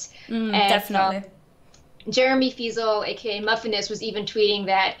this. Definitely. Jeremy Fiesel, aka Muffinist, was even tweeting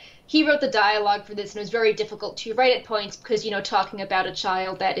that he wrote the dialogue for this and it was very difficult to write at points because, talking about a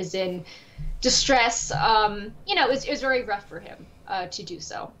child that is in distress, it was very rough for him to do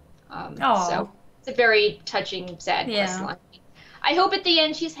so. So it's a very touching, sad quest line. I hope at the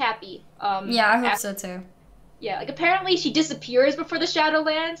end she's happy. I hope so too. Yeah, like apparently she disappears before the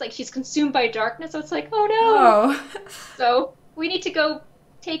Shadowlands, like she's consumed by darkness, so it's like, oh no! So we need to go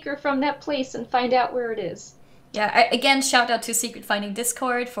take her from that place and find out where it is. Yeah, again, shout out to Secret Finding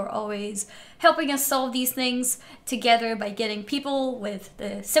Discord for always helping us solve these things together by getting people with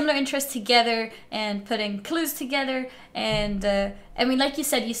the similar interests together and putting clues together. And like you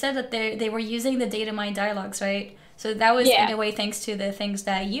said that they were using the data mine dialogues, right? So that was in a way thanks to the things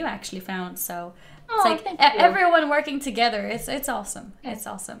that you actually found. So It's like everyone working together. It's awesome. It's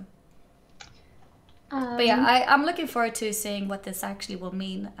awesome. But yeah, I'm looking forward to seeing what this actually will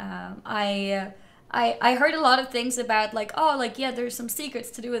mean. I heard a lot of things about like, oh, like, yeah, there's some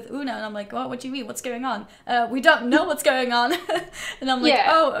secrets to do with Una, and I'm like, well, what do you mean? What's going on? We don't know what's going on. And I'm like,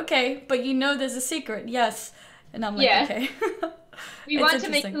 oh, okay, but you know there's a secret, yes. And I'm like, okay. We want to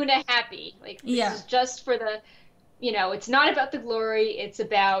make Una happy. Like, this is just for the, you know, it's not about the glory, it's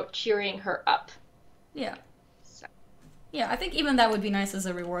about cheering her up. Yeah. So. Yeah, I think even that would be nice as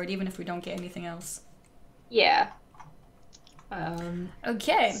a reward, even if we don't get anything else. Yeah.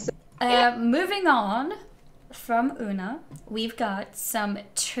 Okay. So, moving on from Una, we've got some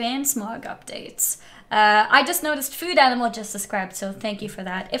transmog updates. I just noticed Food Animal just subscribed, so thank you for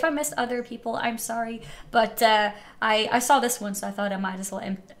that. If I missed other people, I'm sorry, but I saw this one, so I thought I might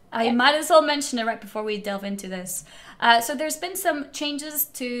as well mention it right before we delve into this. So there's been some changes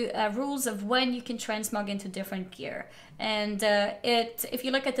to rules of when you can transmog into different gear. And if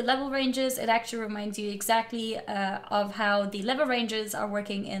you look at the level ranges, it actually reminds you exactly of how the level ranges are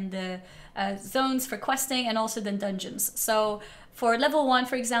working in the zones for questing and also the dungeons. So for level 1,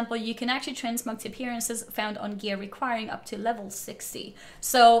 for example, you can actually transmog to appearances found on gear requiring up to level 60.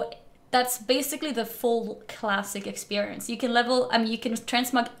 So that's basically the full classic experience. You can you can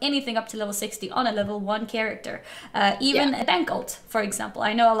transmog anything up to level 60 on a level 1 character. Even a bank ult, for example.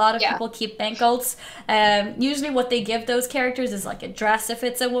 I know a lot of people keep bank ults. Usually what they give those characters is like a dress if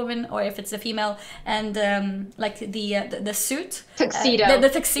it's a woman or if it's a female, and like the suit. Tuxedo. The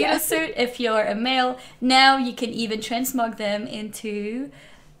tuxedo suit if you're a male. Now you can even transmog them into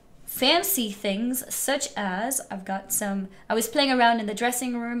fancy things such as I was playing around in the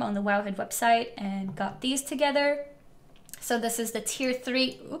dressing room on the Wowhead website and got these together. So this is the tier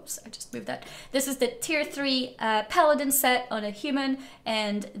 3, oops, I just moved that. This is the tier 3 paladin set on a human,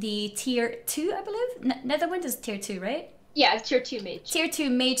 and the tier 2, I believe, Netherwind is tier 2, right? Yeah, tier 2 mage. Tier 2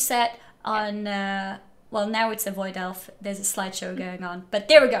 mage set on well, now it's a void elf. There's a slideshow going on, but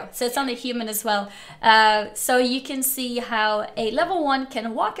there we go. So it's on a human as well. So you can see how a level 1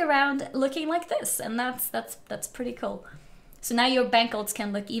 can walk around looking like this, and that's pretty cool. So now your bank ults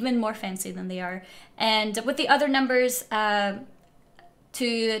can look even more fancy than they are. And with the other numbers,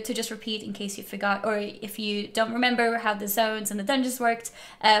 to just repeat in case you forgot or if you don't remember how the zones and the dungeons worked,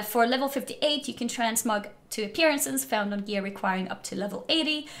 for level 58 you can transmog to appearances found on gear requiring up to level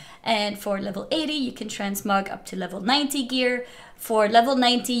 80, and for level 80 you can transmog up to level 90 gear. For level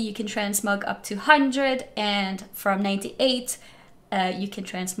 90 you can transmog up to 100, and from 98 you can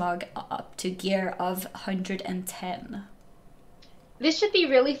transmog up to gear of 110. This should be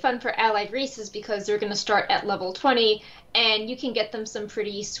really fun for allied races because they're going to start at level 20, and you can get them some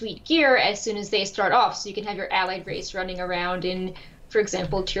pretty sweet gear as soon as they start off. So you can have your allied race running around in, for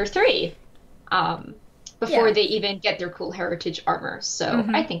example, tier 3 before they even get their cool heritage armor. So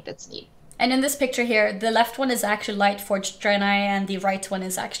I think that's neat. And in this picture here, the left one is actually Lightforged Draenei, and the right one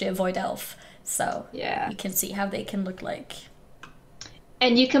is actually a Void Elf. So you can see how they can look like.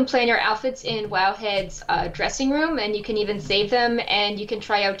 And you can plan your outfits in Wowhead's dressing room, and you can even save them, and you can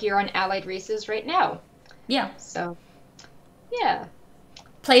try out gear on allied races right now. Yeah. So, yeah.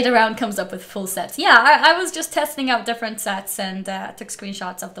 Played around comes up with full sets. Yeah, I was just testing out different sets and took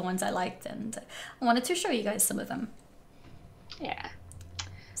screenshots of the ones I liked, and I wanted to show you guys some of them. Yeah.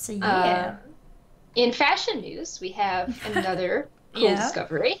 So, yeah. In fashion news, we have another cool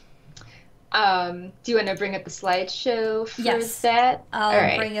discovery. Do you want to bring up the slideshow for that?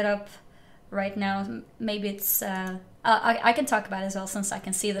 I'll bring it up right now. Maybe it's... I can talk about it as well since I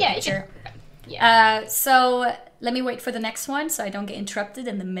can see the picture. So let me wait for the next one so I don't get interrupted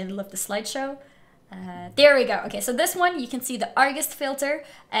in the middle of the slideshow. There we go. Okay, so this one, you can see the Argus filter,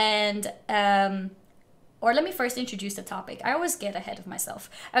 and... or let me first introduce the topic. I always get ahead of myself.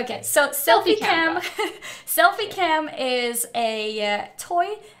 Okay, so Selfie Cam. Selfie Cam is a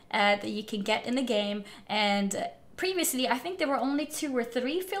toy that you can get in the game, and previously I think there were only 2 or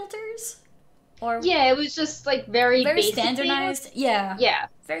 3 filters. Or it was just like very standardized. Yeah,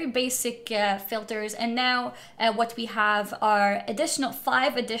 very basic filters, and now what we have are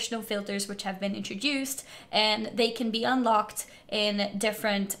 5 additional filters which have been introduced, and they can be unlocked in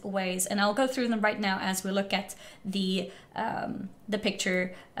different ways, and I'll go through them right now as we look at the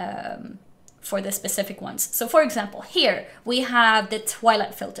picture for the specific ones. So for example, here we have the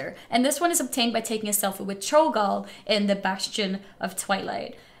Twilight filter, and this one is obtained by taking a selfie with Trollgal in the Bastion of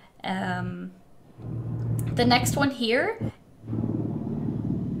Twilight. The next one here,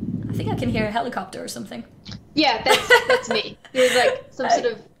 I think I can hear a helicopter or something. Yeah, that's me. There's like some sort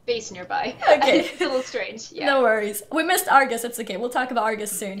of base nearby. Okay. It's a little strange. Yeah. No worries. We missed Argus. It's okay. We'll talk about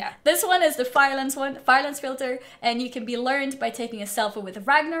Argus soon. Yeah. This one is the Firelands filter, and you can be learned by taking a selfie with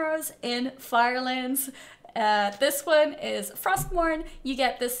Ragnaros in Firelands. This one is Frostmourne. You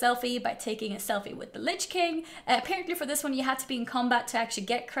get this selfie by taking a selfie with the Lich King. Apparently for this one you had to be in combat to actually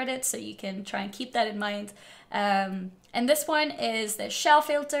get credit, so you can try and keep that in mind. And this one is the Shell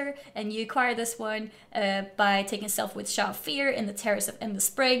filter, and you acquire this one by taking a selfie with Shell Fear in the Terrace of Endless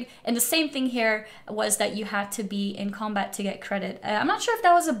Spring. And the same thing here was that you had to be in combat to get credit. I'm not sure if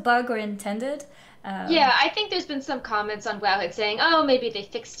that was a bug or intended. Yeah, I think there's been some comments on Wowhead saying, oh, maybe they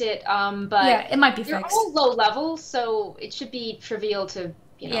fixed it, but yeah, it might be they're fixed. all low level, so it should be trivial to,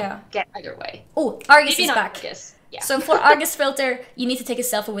 get either way. Oh, Argus Maybe is not back. Argus. Yeah. So for Argus filter, you need to take a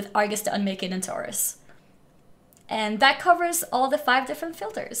selfie with Argus to unmake it in Taurus. And that covers all the 5 different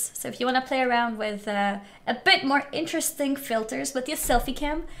filters. So if you want to play around with a bit more interesting filters with your selfie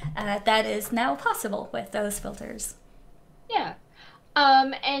cam, that is now possible with those filters. Yeah.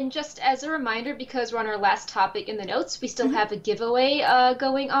 And just as a reminder, because we're on our last topic in the notes, we still have a giveaway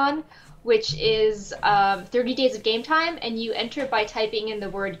going on, which is 30 days of game time, and you enter by typing in the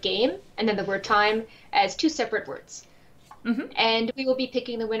word game and then the word time as 2 separate words. And we will be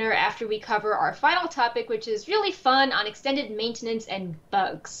picking the winner after we cover our final topic, which is really fun on extended maintenance and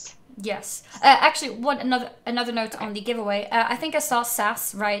bugs. Yes. Actually, another note on the giveaway. I think I saw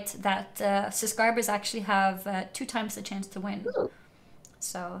Sass write that subscribers actually have 2 times the chance to win. Ooh.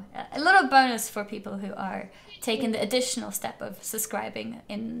 So a little bonus for people who are taking the additional step of subscribing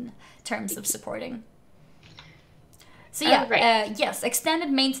in terms of supporting. So yeah, right. yes,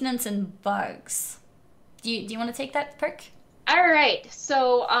 extended maintenance and bugs. Do you want to take that, Perk? All right,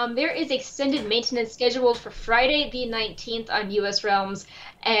 so there is extended maintenance scheduled for Friday the 19th on US realms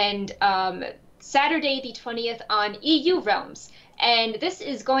and Saturday the 20th on EU realms. And this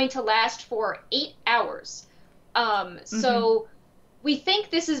is going to last for 8 hours. So we think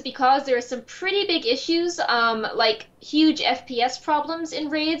this is because there are some pretty big issues, like huge FPS problems in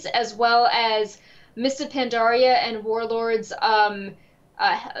raids, as well as Mists of Pandaria and Warlords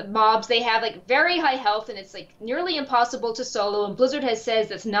mobs. They have like very high health, and it's like nearly impossible to solo, and Blizzard has says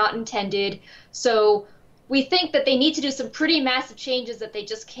that's not intended. So we think that they need to do some pretty massive changes that they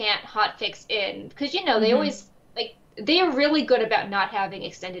just can't hotfix in, because they always they are really good about not having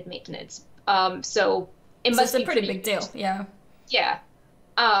extended maintenance. So it's a pretty big deal. Yeah. Yeah.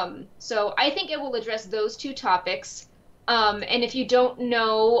 So I think it will address those 2 topics. And if you don't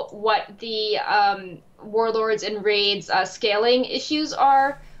know what the Warlords and Raids scaling issues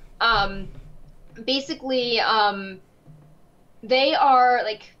are, basically they are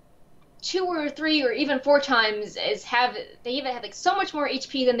like 2 or 3 or even 4 times they even have like so much more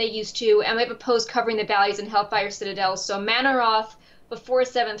HP than they used to, and we have a post covering the values in Hellfire Citadel. So Manaroth before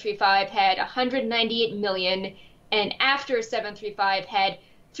 735 had 198 million, and after 735 had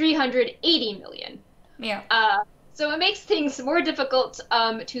 380 million. Yeah. So it makes things more difficult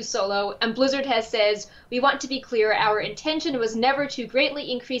to solo, and Blizzard says, we want to be clear, our intention was never to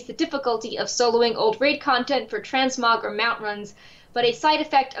greatly increase the difficulty of soloing old raid content for transmog or mount runs, but a side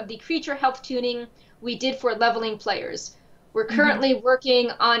effect of the creature health tuning we did for leveling players. We're currently working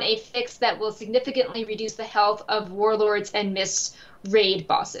on a fix that will significantly reduce the health of Warlords and Mist raid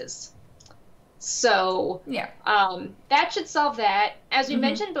bosses. So yeah, that should solve that. As we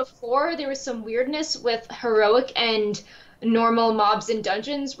mentioned before, there was some weirdness with heroic and normal mobs in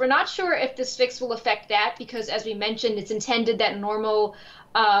dungeons. We're not sure if this fix will affect that, because as we mentioned, it's intended that normal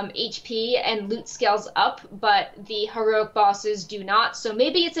HP and loot scales up, but the heroic bosses do not. So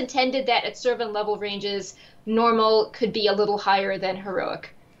maybe it's intended that at certain level ranges, normal could be a little higher than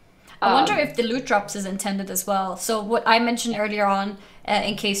heroic. I wonder if the loot drops is intended as well. So what I mentioned earlier on,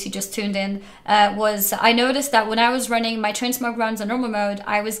 in case you just tuned in, was I noticed that when I was running my transmog runs on normal mode,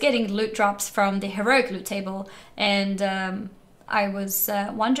 I was getting loot drops from the heroic loot table, and I was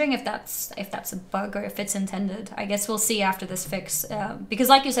wondering if that's a bug or if it's intended. I guess we'll see after this fix, because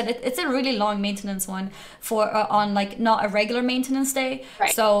like you said, it's a really long maintenance one for on like not a regular maintenance day.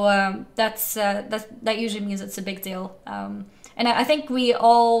 Right. So that usually means it's a big deal. And I think we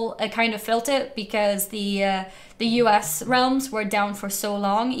all kind of felt it, because the US realms were down for so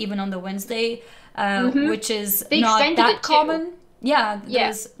long, even on the Wednesday, which is they not that too. common. Yeah,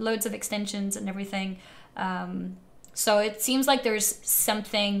 there's loads of extensions and everything. So it seems like there's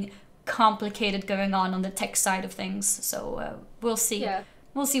something complicated going on the tech side of things. So we'll see. Yeah.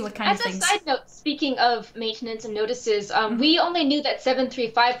 We'll see what kind of things. As a side note, speaking of maintenance and notices, we only knew that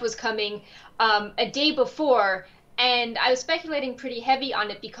 735 was coming a day before. And I was speculating pretty heavy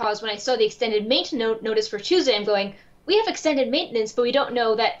on it, because when I saw the extended maintenance notice for Tuesday, I'm going, we have extended maintenance, but we don't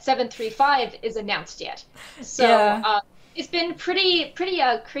know that 735 is announced yet. So Yeah. it's been pretty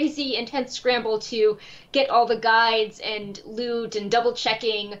crazy, intense scramble to get all the guides and loot and double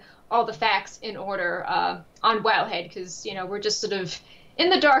checking all the facts in order on Wowhead, because we're just sort of in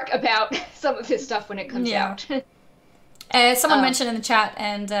the dark about some of this stuff when it comes Yeah. out. Someone mentioned in the chat,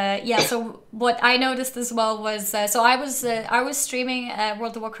 and yeah. So what I noticed as well was, so I was streaming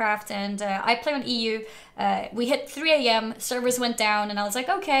World of Warcraft, and I play on EU. We hit 3 a.m. Servers went down, and I was like,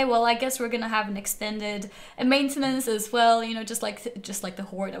 okay, well, I guess we're gonna have an extended maintenance as well. Just like the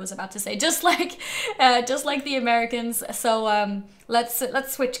Horde. I was about to say, just like the Americans. So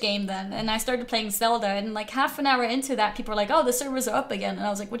let's switch game then. And I started playing Zelda, and like half an hour into that, people were like, oh, the servers are up again. And I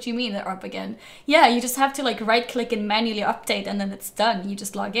was like, what do you mean they're up again? Yeah, you just have to like right click and manually update, and then it's done. You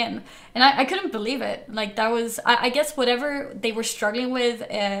just log in. And I couldn't believe it. Like that was, I guess whatever they were struggling with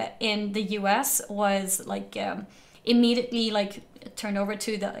in the US was like immediately like turned over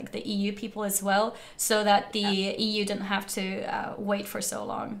to the EU people as well, so that the EU didn't have to wait for so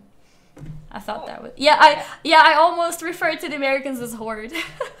long. I thought that was I almost referred to the Americans as Horde.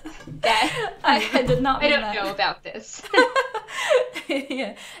 I did not mean that. I don't know about this.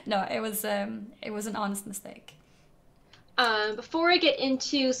 Yeah, no, it was an honest mistake. Before I get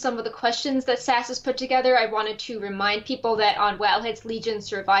into some of the questions that SAS has put together, I wanted to remind people that on Wowhead's Legion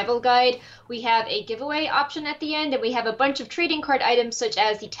Survival Guide, we have a giveaway option at the end, and we have a bunch of trading card items such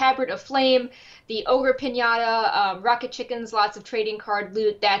as the Tabard of Flame, the Ogre Pinata, Rocket Chickens, lots of trading card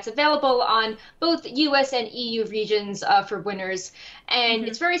loot that's available on both US and EU regions for winners. And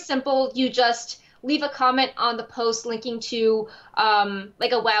it's very simple. You just leave a comment on the post linking to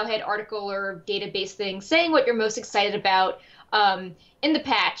like a Wowhead article or database thing saying what you're most excited about in the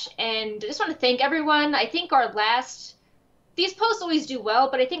patch. And I just want to thank everyone. I think these posts always do well,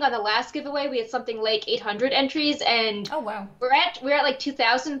 but I think on the last giveaway we had something like 800 entries, and oh wow, we're at like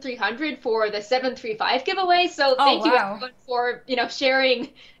 2,300 for the 735 giveaway. So thank you everyone for sharing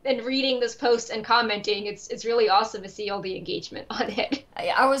and reading this post and commenting. It's really awesome to see all the engagement on it.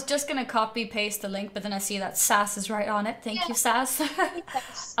 I was just gonna copy paste the link, but then I see that SAS is right on it. Thank you, SAS.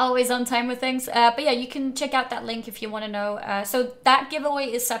 Always on time with things. But yeah, you can check out that link if you want to know. So that giveaway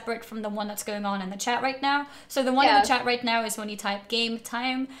is separate from the one that's going on in the chat right now. So the one in the chat right now is when you type game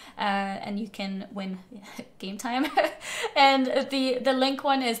time, and you can win game time. And the link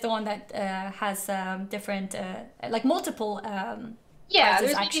one is the one that has different like multiple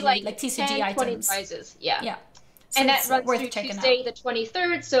there's actually maybe like TCG 10, 20 items. prizes. Yeah. So and that runs through Tuesday the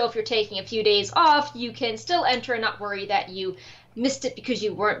 23rd, so if you're taking a few days off, you can still enter and not worry that you missed it because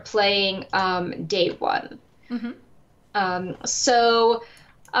you weren't playing day one. So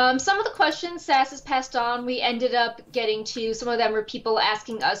some of the questions SAS has passed on, we ended up getting to. Some of them were people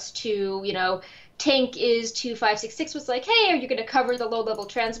asking us to, Tank is 2566 was like, hey, are you going to cover the low-level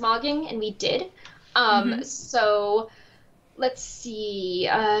transmogging? And we did. So let's see.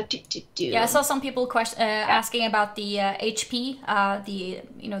 Yeah, I saw some people asking about the HP,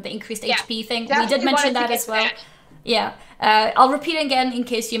 the increased HP thing. We did mention that as well. Yeah, I'll repeat it again in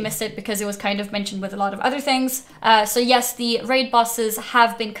case you missed it because it was kind of mentioned with a lot of other things. So yes, the raid bosses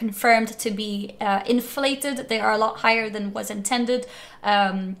have been confirmed to be inflated. They are a lot higher than was intended.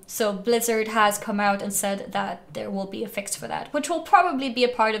 So Blizzard has come out and said that there will be a fix for that, which will probably be a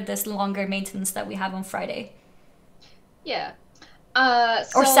part of this longer maintenance that we have on Friday. Yeah.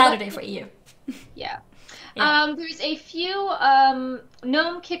 Or Saturday for EU. Yeah. There's a few,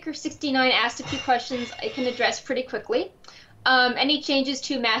 Gnome Kicker 69 asked a few questions I can address pretty quickly. Any changes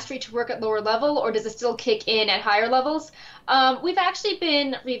to Mastery to work at lower level, or does it still kick in at higher levels? We've actually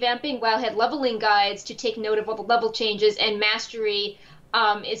been revamping Wowhead leveling guides to take note of all the level changes, and Mastery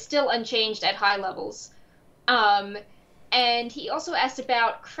is still unchanged at high levels. And he also asked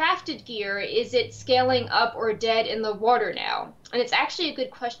about crafted gear. Is it scaling up or dead in the water now? And it's actually a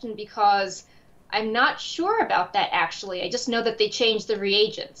good question because I'm not sure about that, actually. I just know that they changed the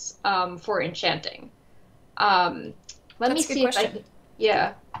reagents for enchanting. Let me see if I can...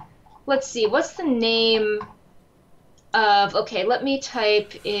 Yeah. Let's see. What's the name of... Okay, let me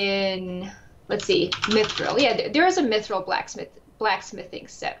type in... Let's see. Mithril. Yeah, there is a Mithril blacksmithing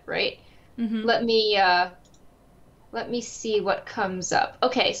set, right? Let me see what comes up.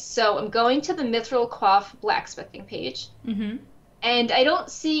 Okay, so I'm going to the Mithril Quaff blacksmithing page. And I don't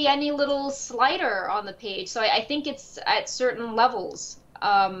see any little slider on the page, so I think it's at certain levels.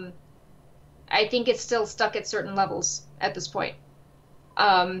 I think it's still stuck at certain levels at this point.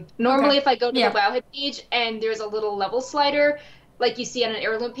 Normally, if I go to the Wowhead page and there's a little level slider, like you see on an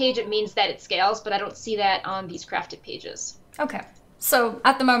heirloom page, it means that it scales, but I don't see that on these crafted pages. Okay, so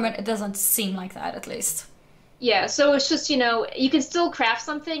at the moment, it doesn't seem like that, at least. Yeah, so it's just, you can still craft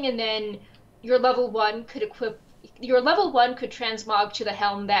something and then your level one could equip your level one could transmog to the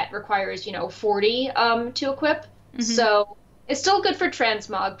helm that requires, 40 to equip. So it's still good for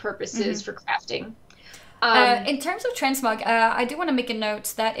transmog purposes for crafting. In terms of transmog, I do want to make a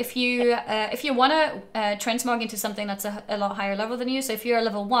note that if you want to transmog into something that's a lot higher level than you, so if you're a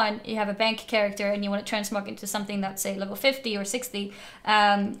level 1, you have a bank character, and you want to transmog into something that's, say, level 50 or 60,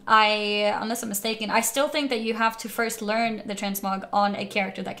 unless I'm mistaken, I still think that you have to first learn the transmog on a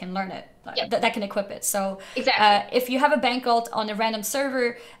character that can learn it, that can equip it. So exactly. If you have a bank alt on a random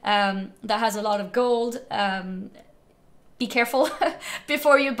server that has a lot of gold, be careful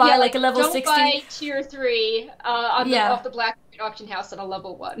before you buy like a level don't 60. Don't buy tier 3 off the black auction house at a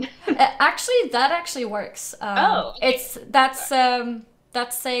level 1. Actually, that actually works. Okay. That's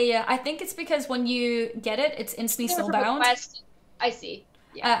I think it's because when you get it, it's instantly soulbound. I see.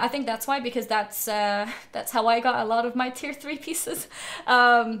 Yeah. I think that's why, because that's how I got a lot of my tier 3 pieces.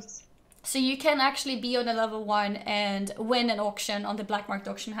 So you can actually be on a level 1 and win an auction on the black market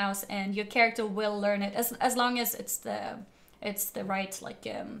auction house, and your character will learn it as long as it's the right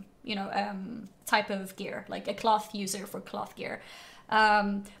type of gear, like a cloth user for cloth gear.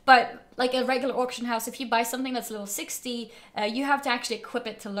 But like a regular auction house, if you buy something that's level 60, you have to actually equip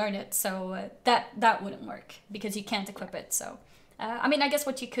it to learn it. So that wouldn't work because you can't equip it. So. I guess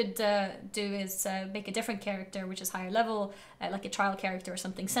what you could do is make a different character, which is higher level, like a trial character or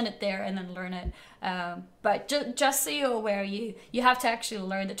something, send it there and then learn it. But just so you're aware, you have to actually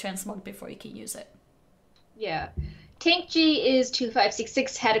learn the transmog before you can use it. Yeah. Tank G is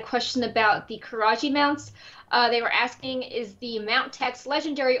 2566 had a question about the Karaji mounts. They were asking, is the mount text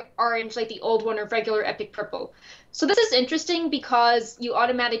legendary orange like the old one or regular epic purple? So this is interesting because you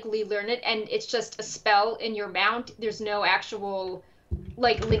automatically learn it and it's just a spell in your mount. There's no actual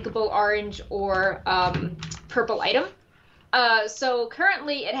like linkable orange or purple item. So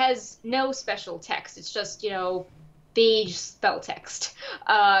currently it has no special text. It's just, beige spell text.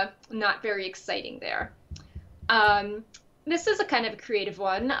 Not very exciting there. This is a kind of a creative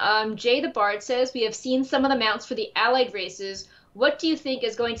one. Jay the Bard says, we have seen some of the mounts for the allied races. What do you think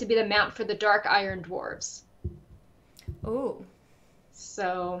is going to be the mount for the Dark Iron Dwarves? Oh.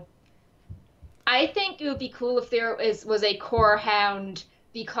 So I think it would be cool if there was a core hound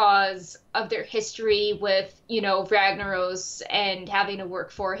because of their history with, Ragnaros and having to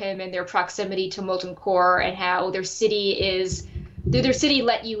work for him and their proximity to Molten Core and how their city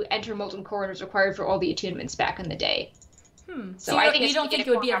let you enter Molten Core and was required for all the attunements back in the day. So I think you don't think it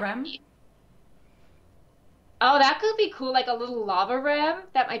would be a ram? Oh, that could be cool, like a little lava ram.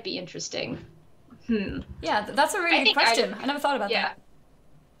 That might be interesting. Yeah, that's a really good question. I never thought about that.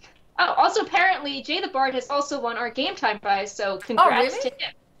 Oh, also apparently Jay the Bard has also won our Game Time prize, so congrats to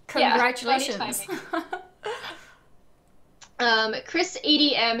him. Congratulations. Chris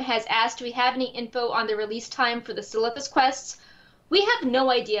ADM has asked, do we have any info on the release time for the Silithus quests? We have no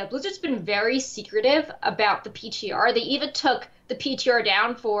idea. Blizzard's been very secretive about the PTR. They even took the PTR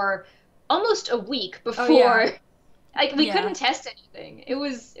down for almost a week before we couldn't test anything. It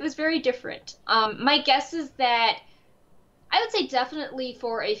was very different. My guess is that I would say definitely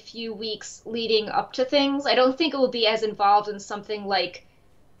for a few weeks leading up to things. I don't think it will be as involved in something like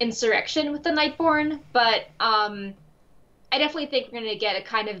Insurrection with the Nightborn, but I definitely think we're going to get a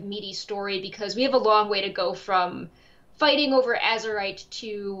kind of meaty story because we have a long way to go from fighting over Azerite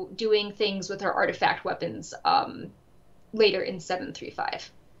to doing things with our artifact weapons later in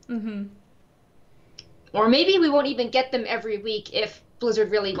 735. Or maybe we won't even get them every week if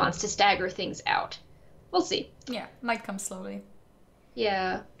Blizzard really wants to stagger things out. We'll see. Yeah, might come slowly.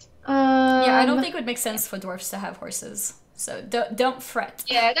 Yeah. I don't think it would make sense for dwarves to have horses. So don't fret.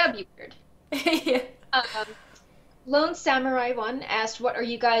 Yeah, that'd be weird. Yeah. Lone Samurai 1 asked, what are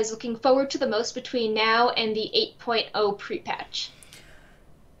you guys looking forward to the most between now and the 8.0 pre-patch?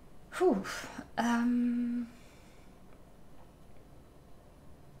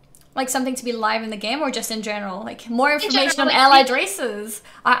 Like something to be live in the game or just in general? Like more information on allied races.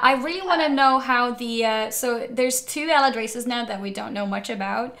 I really want to know how the... so there's 2 allied races now that we don't know much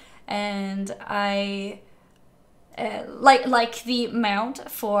about. And I... like the mount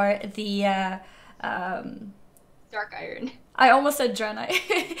for the... Dark Iron. I almost said Draenei.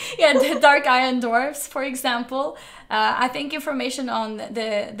 Yeah, the Dark Iron Dwarves, for example. I think information on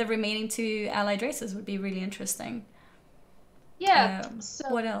the remaining 2 allied races would be really interesting. Yeah.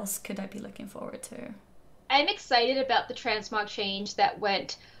 What else could I be looking forward to? I'm excited about the transmog change that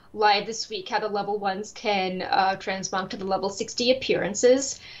went live this week how the level 1s can transmog to the level 60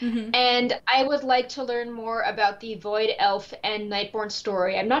 appearances. And I would like to learn more about the Void Elf and Nightborn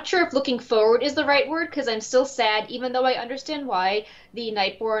story. I'm not sure if looking forward is the right word, because I'm still sad, even though I understand why the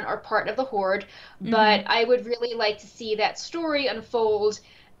Nightborn are part of the Horde. But I would really like to see that story unfold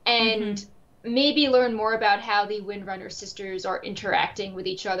and maybe learn more about how the Windrunner sisters are interacting with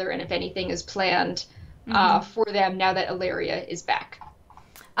each other and if anything is planned for them now that Ilaria is back.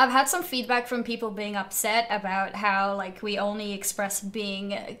 I've had some feedback from people being upset about how, like, we only express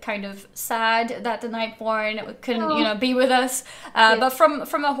being kind of sad that the Nightborn couldn't, be with us. But from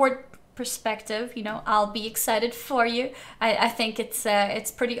a Horde perspective, I'll be excited for you. I think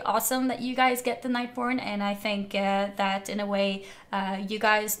it's pretty awesome that you guys get the Nightborn, and I think that in a way you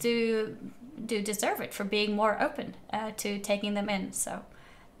guys do deserve it for being more open to taking them in. So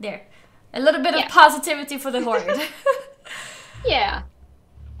there, a little bit of positivity for the Horde. Yeah.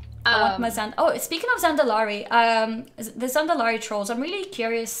 I want my speaking of Zandalari, the Zandalari trolls, I'm really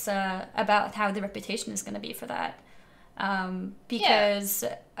curious about how the reputation is going to be for that. Because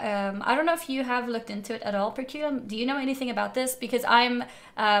I don't know if you have looked into it at all, Percula. Do you know anything about this? Because I'm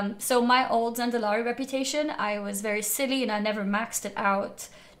so my old Zandalari reputation, I was very silly and I never maxed it out.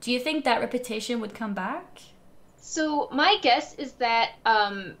 Do you think that reputation would come back? So my guess is that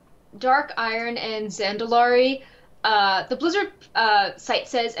Dark Iron and Zandalari, the Blizzard site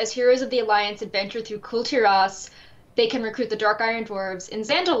says, as heroes of the Alliance adventure through Kultiras, they can recruit the Dark Iron Dwarves. In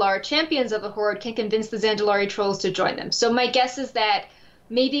Zandalar, champions of the Horde can convince the Zandalari trolls to join them. So my guess is that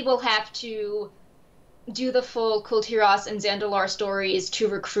maybe we'll have to do the full Kultiras and Zandalar stories to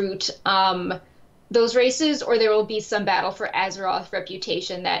recruit those races, or there will be some battle for Azeroth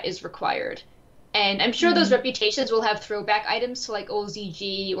reputation that is required. And I'm sure those reputations will have throwback items to like old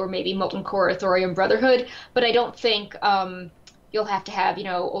ZG or maybe Molten Core or Thorium Brotherhood, but I don't think you'll have to have,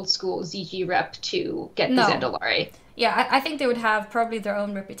 old school ZG rep to get the Zandalari. Yeah, I think they would have probably their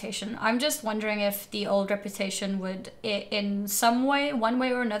own reputation. I'm just wondering if the old reputation would, in some way, one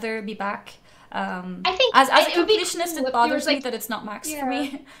way or another, be back. I think as a completionist, it bothers me that it's not maxed for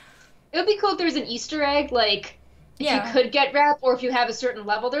me. It would be cool if there's an Easter egg, like, if you could get rep, or if you have a certain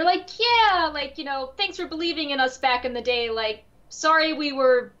level, they're like, thanks for believing in us back in the day, like, sorry we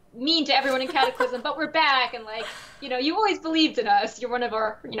were mean to everyone in Cataclysm, but we're back, and like, you always believed in us, you're one of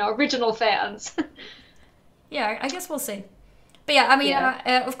our, original fans. Yeah, I guess we'll see. But yeah, I mean,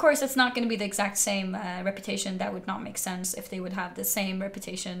 of course, it's not going to be the exact same reputation. That would not make sense if they would have the same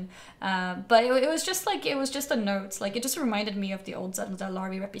reputation. But it was just a note. Like, it just reminded me of the old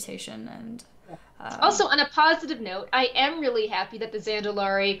Zandalari reputation. And also, on a positive note, I am really happy that the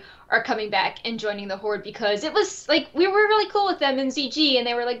Zandalari are coming back and joining the Horde, because it was like we were really cool with them in ZG, and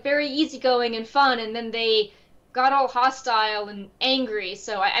they were like very easygoing and fun, and then they got all hostile and angry.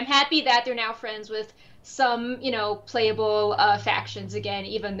 So I'm happy that they're now friends with some, playable factions again,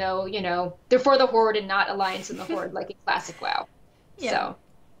 even though, they're for the Horde and not Alliance in the Horde like in classic WoW. Yeah. So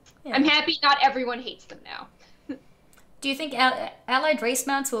I'm happy not everyone hates them now. Do you think allied race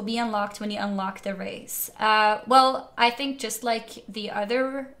mounts will be unlocked when you unlock the race? Well, I think just like the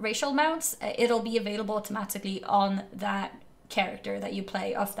other racial mounts, it'll be available automatically on that character that you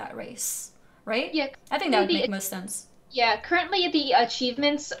play of that race, right? Yeah. I think that would make most sense. Yeah, currently the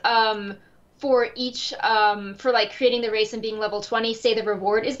achievements for each, for like creating the race and being level 20, say the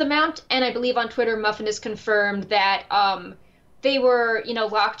reward is the mount, and I believe on Twitter Muffin has confirmed that they were,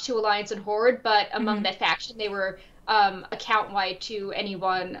 locked to Alliance and Horde, but among that faction they were account-wide to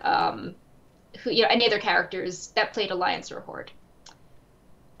anyone who, any other characters that played Alliance or Horde.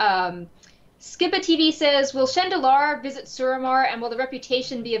 Skippa TV says, will Shandalar visit Suramar, and will the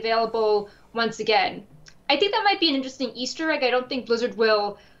reputation be available once again? I think that might be an interesting Easter egg. I don't think Blizzard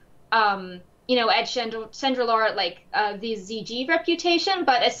will, add Shandalar like the ZG reputation,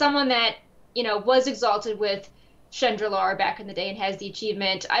 but as someone that, was exalted with Chandralar back in the day and has the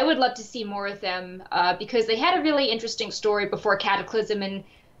achievement, I would love to see more of them because they had a really interesting story before Cataclysm, and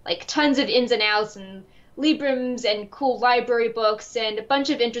like tons of ins and outs and Librams and cool library books and a bunch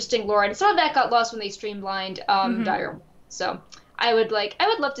of interesting lore, and some of that got lost when they streamlined Dire. So I would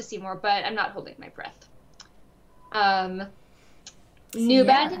love to see more, but I'm not holding my breath. New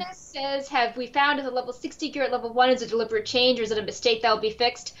Bandiness says, have we found if the level 60 gear at level 1 is a deliberate change, or is it a mistake that will be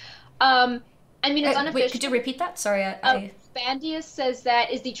fixed? I mean, it's unofficial. Wait, could you repeat that? Sorry, Bandius says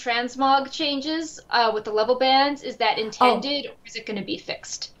that is the transmog changes with the level bands. Is that intended, or is it going to be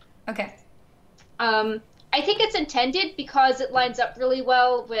fixed? Okay. I think it's intended because it lines up really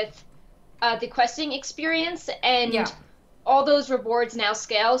well with the questing experience, and all those rewards now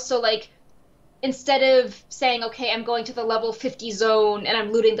scale. So, like, instead of saying, okay, I'm going to the level 50 zone and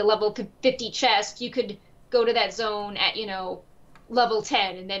I'm looting the level 50 chest, you could go to that zone at, level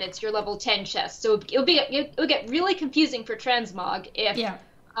 10, and then it's your level 10 chest. So it would get really confusing for transmog if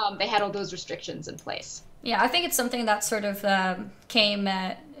they had all those restrictions in place. Yeah, I think it's something that sort of came,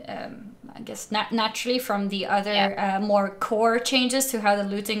 I guess, naturally from the other more core changes to how the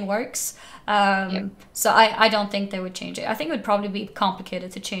looting works. So I don't think they would change it. I think it would probably be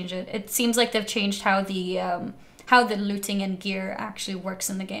complicated to change it. It seems like they've changed how the looting and gear actually works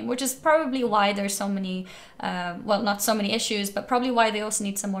in the game, which is probably why there's so many, well, not so many issues, but probably why they also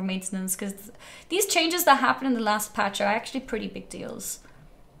need some more maintenance, because these changes that happened in the last patch are actually pretty big deals.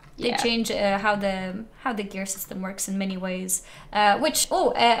 They change how the gear system works in many ways.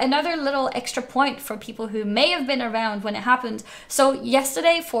 Another little extra point for people who may have been around when it happened. So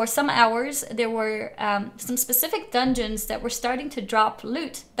yesterday, for some hours, there were some specific dungeons that were starting to drop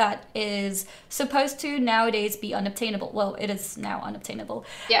loot that is supposed to nowadays be unobtainable. Well, it is now unobtainable.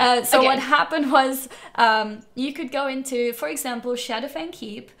 What happened was you could go into, for example, Shadowfang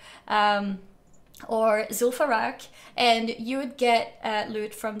Keep, or Zul'Farrak, and you would get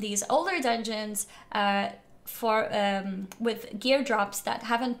loot from these older dungeons with gear drops that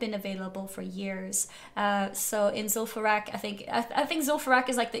haven't been available for years. So in Zul'Farrak, I think Zul'Farrak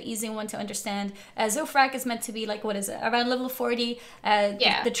is like the easy one to understand. Zul'Farrak is meant to be like, what is it, around level 40?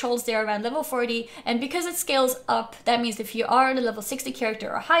 The trolls there are around level 40, and because it scales up, that means if you are a level 60 character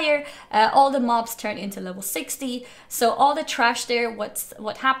or higher, all the mobs turn into level 60. So all the trash there,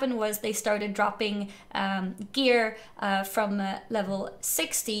 what happened was they started dropping gear from level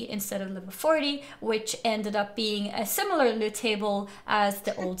 60 instead of level 40, which ended up being a similar loot table as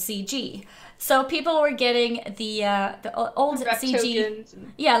the old CG. So people were getting the old rep CG,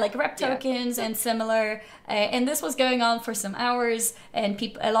 like rep tokens and similar, and this was going on for some hours, and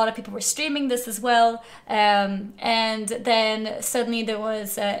a lot of people were streaming this as well. And then suddenly there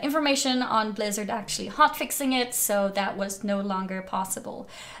was information on Blizzard actually hotfixing it, so that was no longer possible.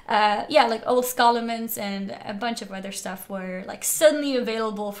 Like old Scholarments and a bunch of other stuff were like suddenly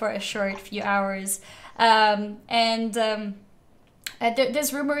available for a short few hours.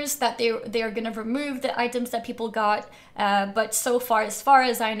 There's rumors that they are going to remove the items that people got, but so far, as far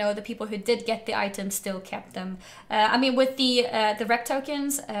as I know, the people who did get the items still kept them. I mean, with the rep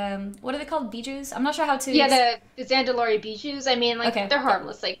tokens, what are they called? Bijous? I'm not sure how to. Yeah, the Zandalari Bijous. I mean, like they're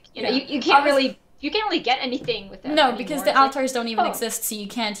harmless. Like you can't really get anything with them. No, anymore. because the altars don't even exist, so you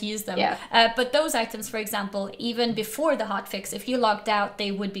can't use them. But those items, for example, even before the hotfix, if you logged out,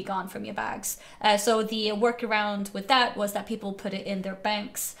 they would be gone from your bags. So the workaround with that was that people put it in their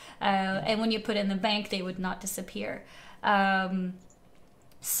banks, and when you put it in the bank, they would not disappear. I'm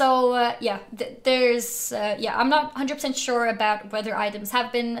not 100% sure about whether items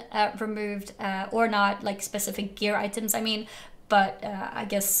have been removed or not, like specific gear items, I mean, but I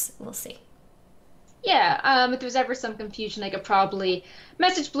guess we'll see. If there's ever some confusion, I could probably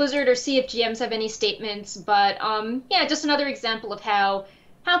message Blizzard or see if GMs have any statements. But just another example of how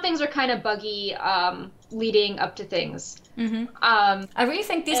things are kind of buggy leading up to things. Mm-hmm. I really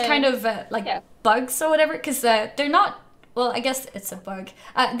think these kind of bugs or whatever, because they're not. Well, I guess it's a bug.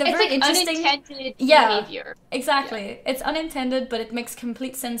 They're it's very like interesting. Unintended behavior. Exactly. Yeah. It's unintended, but it makes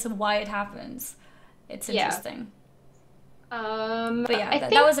complete sense of why it happens. It's interesting. But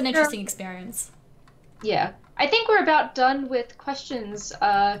that was an interesting experience. Yeah, I think we're about done with questions.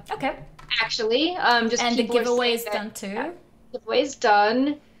 Okay. Actually, just and the giveaway is done too. Giveaway is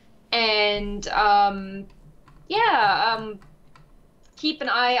done, and keep an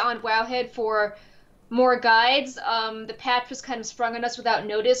eye on Wowhead for more guides. The patch was kind of sprung on us without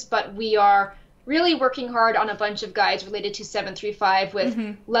notice, but we are really working hard on a bunch of guides related to 735 with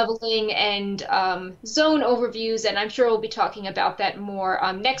leveling and zone overviews, and I'm sure we'll be talking about that more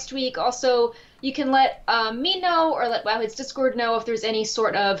next week. Also, you can let me know or let Wowhead's Discord know if there's any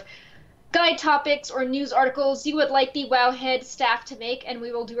sort of guide topics or news articles you would like the Wowhead staff to make, and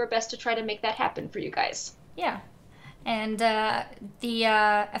we will do our best to try to make that happen for you guys. Yeah. And a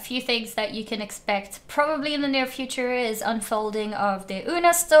few things that you can expect probably in the near future is unfolding of the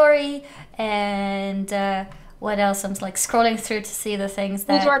Una story, and what else? I'm like scrolling through to see the things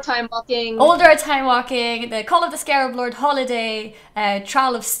that... Oldar Time Walking, the Call of the Scarab Lord holiday,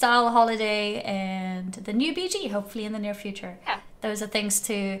 Trial of Style holiday, and the new BG, hopefully in the near future. Yeah. Those are things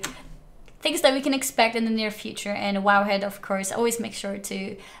that we can expect in the near future, and Wowhead, of course, always make sure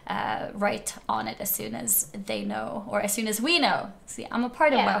to write on it as soon as they know, or as soon as we know. See, I'm a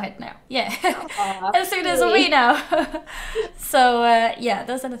part of Wowhead now. Yeah, as soon as we know. So,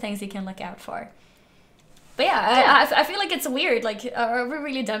 those are the things you can look out for. But yeah, I feel like it's weird. Like, are we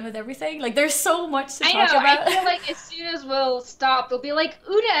really done with everything? Like, there's so much to talk about. I feel like as soon as we'll stop, they'll be like,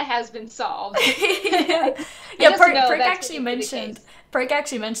 Una has been solved. Yeah, Perk actually mentioned,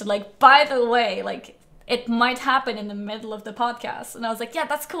 like, by the way, like, it might happen in the middle of the podcast. And I was like, yeah,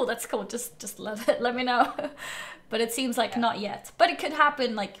 that's cool. Just let me know. But it seems like not yet. But it could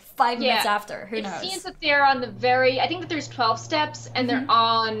happen like 5 minutes after. Who knows? It seems that they're on I think that there's 12 steps and they're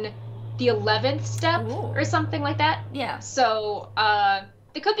on the 11th step or something like that. Yeah. So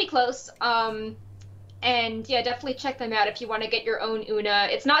they could be close. And yeah, definitely check them out if you want to get your own Una.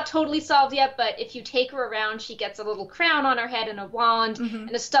 It's not totally solved yet, but if you take her around, she gets a little crown on her head and a wand and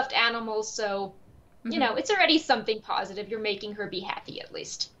a stuffed animal. So, you know, it's already something positive. You're making her be happy at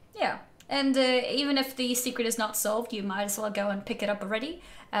least. Yeah. And even if the secret is not solved, you might as well go and pick it up already.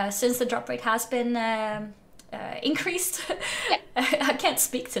 Since the drop rate has been increased, I can't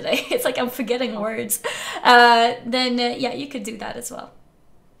speak today. It's like I'm forgetting words. Then, yeah, you could do that as well.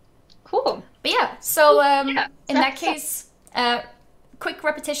 Cool. But yeah, so in that case, quick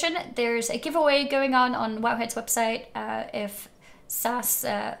repetition. There's a giveaway going on Wowhead's website. If Sass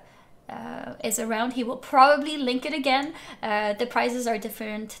is around, he will probably link it again. The prizes are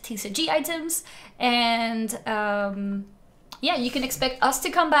different TCG items, and yeah, you can expect us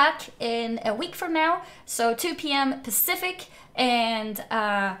to come back in a week from now, so 2 p.m. Pacific, and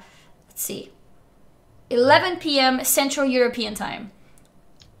let's see, 11 p.m. Central European time.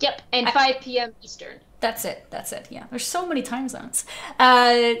 Yep, and 5 p.m. Eastern. That's it. Yeah, there's so many time zones.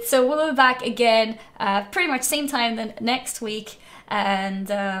 So we'll be back again, pretty much same time than next week. And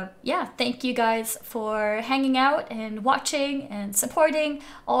yeah, thank you guys for hanging out and watching and supporting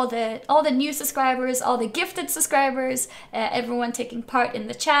all the new subscribers, all the gifted subscribers, everyone taking part in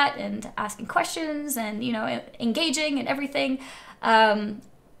the chat and asking questions and, you know, engaging and everything.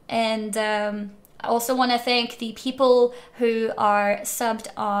 I also want to thank the people who are subbed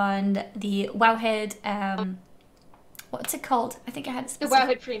on the Wowhead, what's it called? I think I had the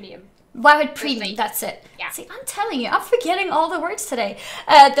Wowhead Premium. Wowhead Premium, that's it. Yeah. See, I'm telling you, I'm forgetting all the words today.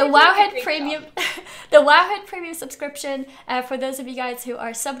 The Wowhead Premium, the Wowhead Premium subscription. For those of you guys who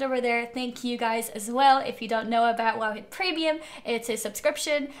are subbed over there, thank you guys as well. If you don't know about Wowhead Premium, it's a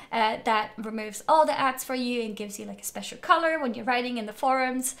subscription that removes all the ads for you and gives you like a special color when you're writing in the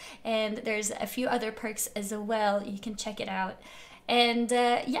forums. And there's a few other perks as well. You can check it out. And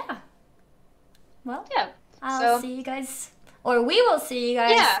yeah, well, I'll see you guys, or we will see you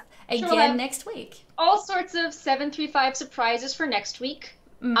guys. Again next week. All sorts of 735 surprises for next week.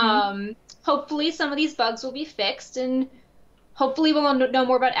 Hopefully some of these bugs will be fixed, and hopefully we'll know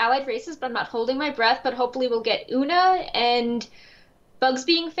more about allied races, but I'm not holding my breath, but hopefully we'll get Una and bugs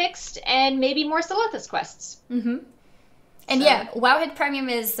being fixed and maybe more Silithus quests. And yeah, Wowhead Premium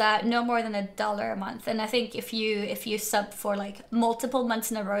is no more than $1 a month, and I think if you sub for like multiple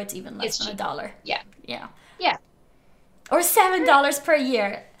months in a row, it's even less than $1. Yeah. Or $7 per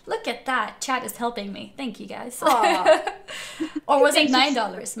year. Look at that. Chat is helping me. Thank you guys. Or was it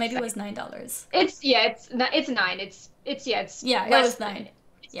 $9? Maybe it was $9. It's 9. It was 9.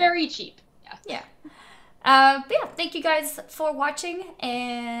 It's very cheap. But yeah, thank you guys for watching,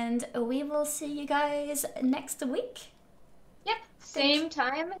 and we will see you guys next week. Yep. Same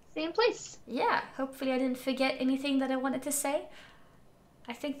time, same place. Yeah. Hopefully I didn't forget anything that I wanted to say.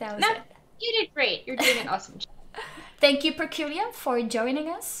 I think that was it. You did great. You're doing an awesome job. Thank you, Perculia, for joining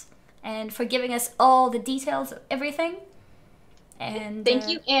us and for giving us all the details of everything. And thank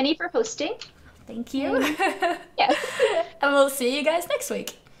you, Annie, for hosting. Thank you. Yeah. And we'll see you guys next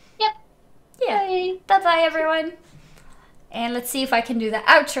week. Yep. Yeah. Bye-bye, everyone. And let's see if I can do the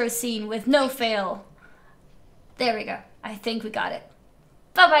outro scene with no fail. There we go. I think we got it.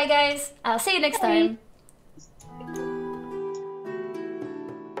 Bye-bye, guys. I'll see you next time.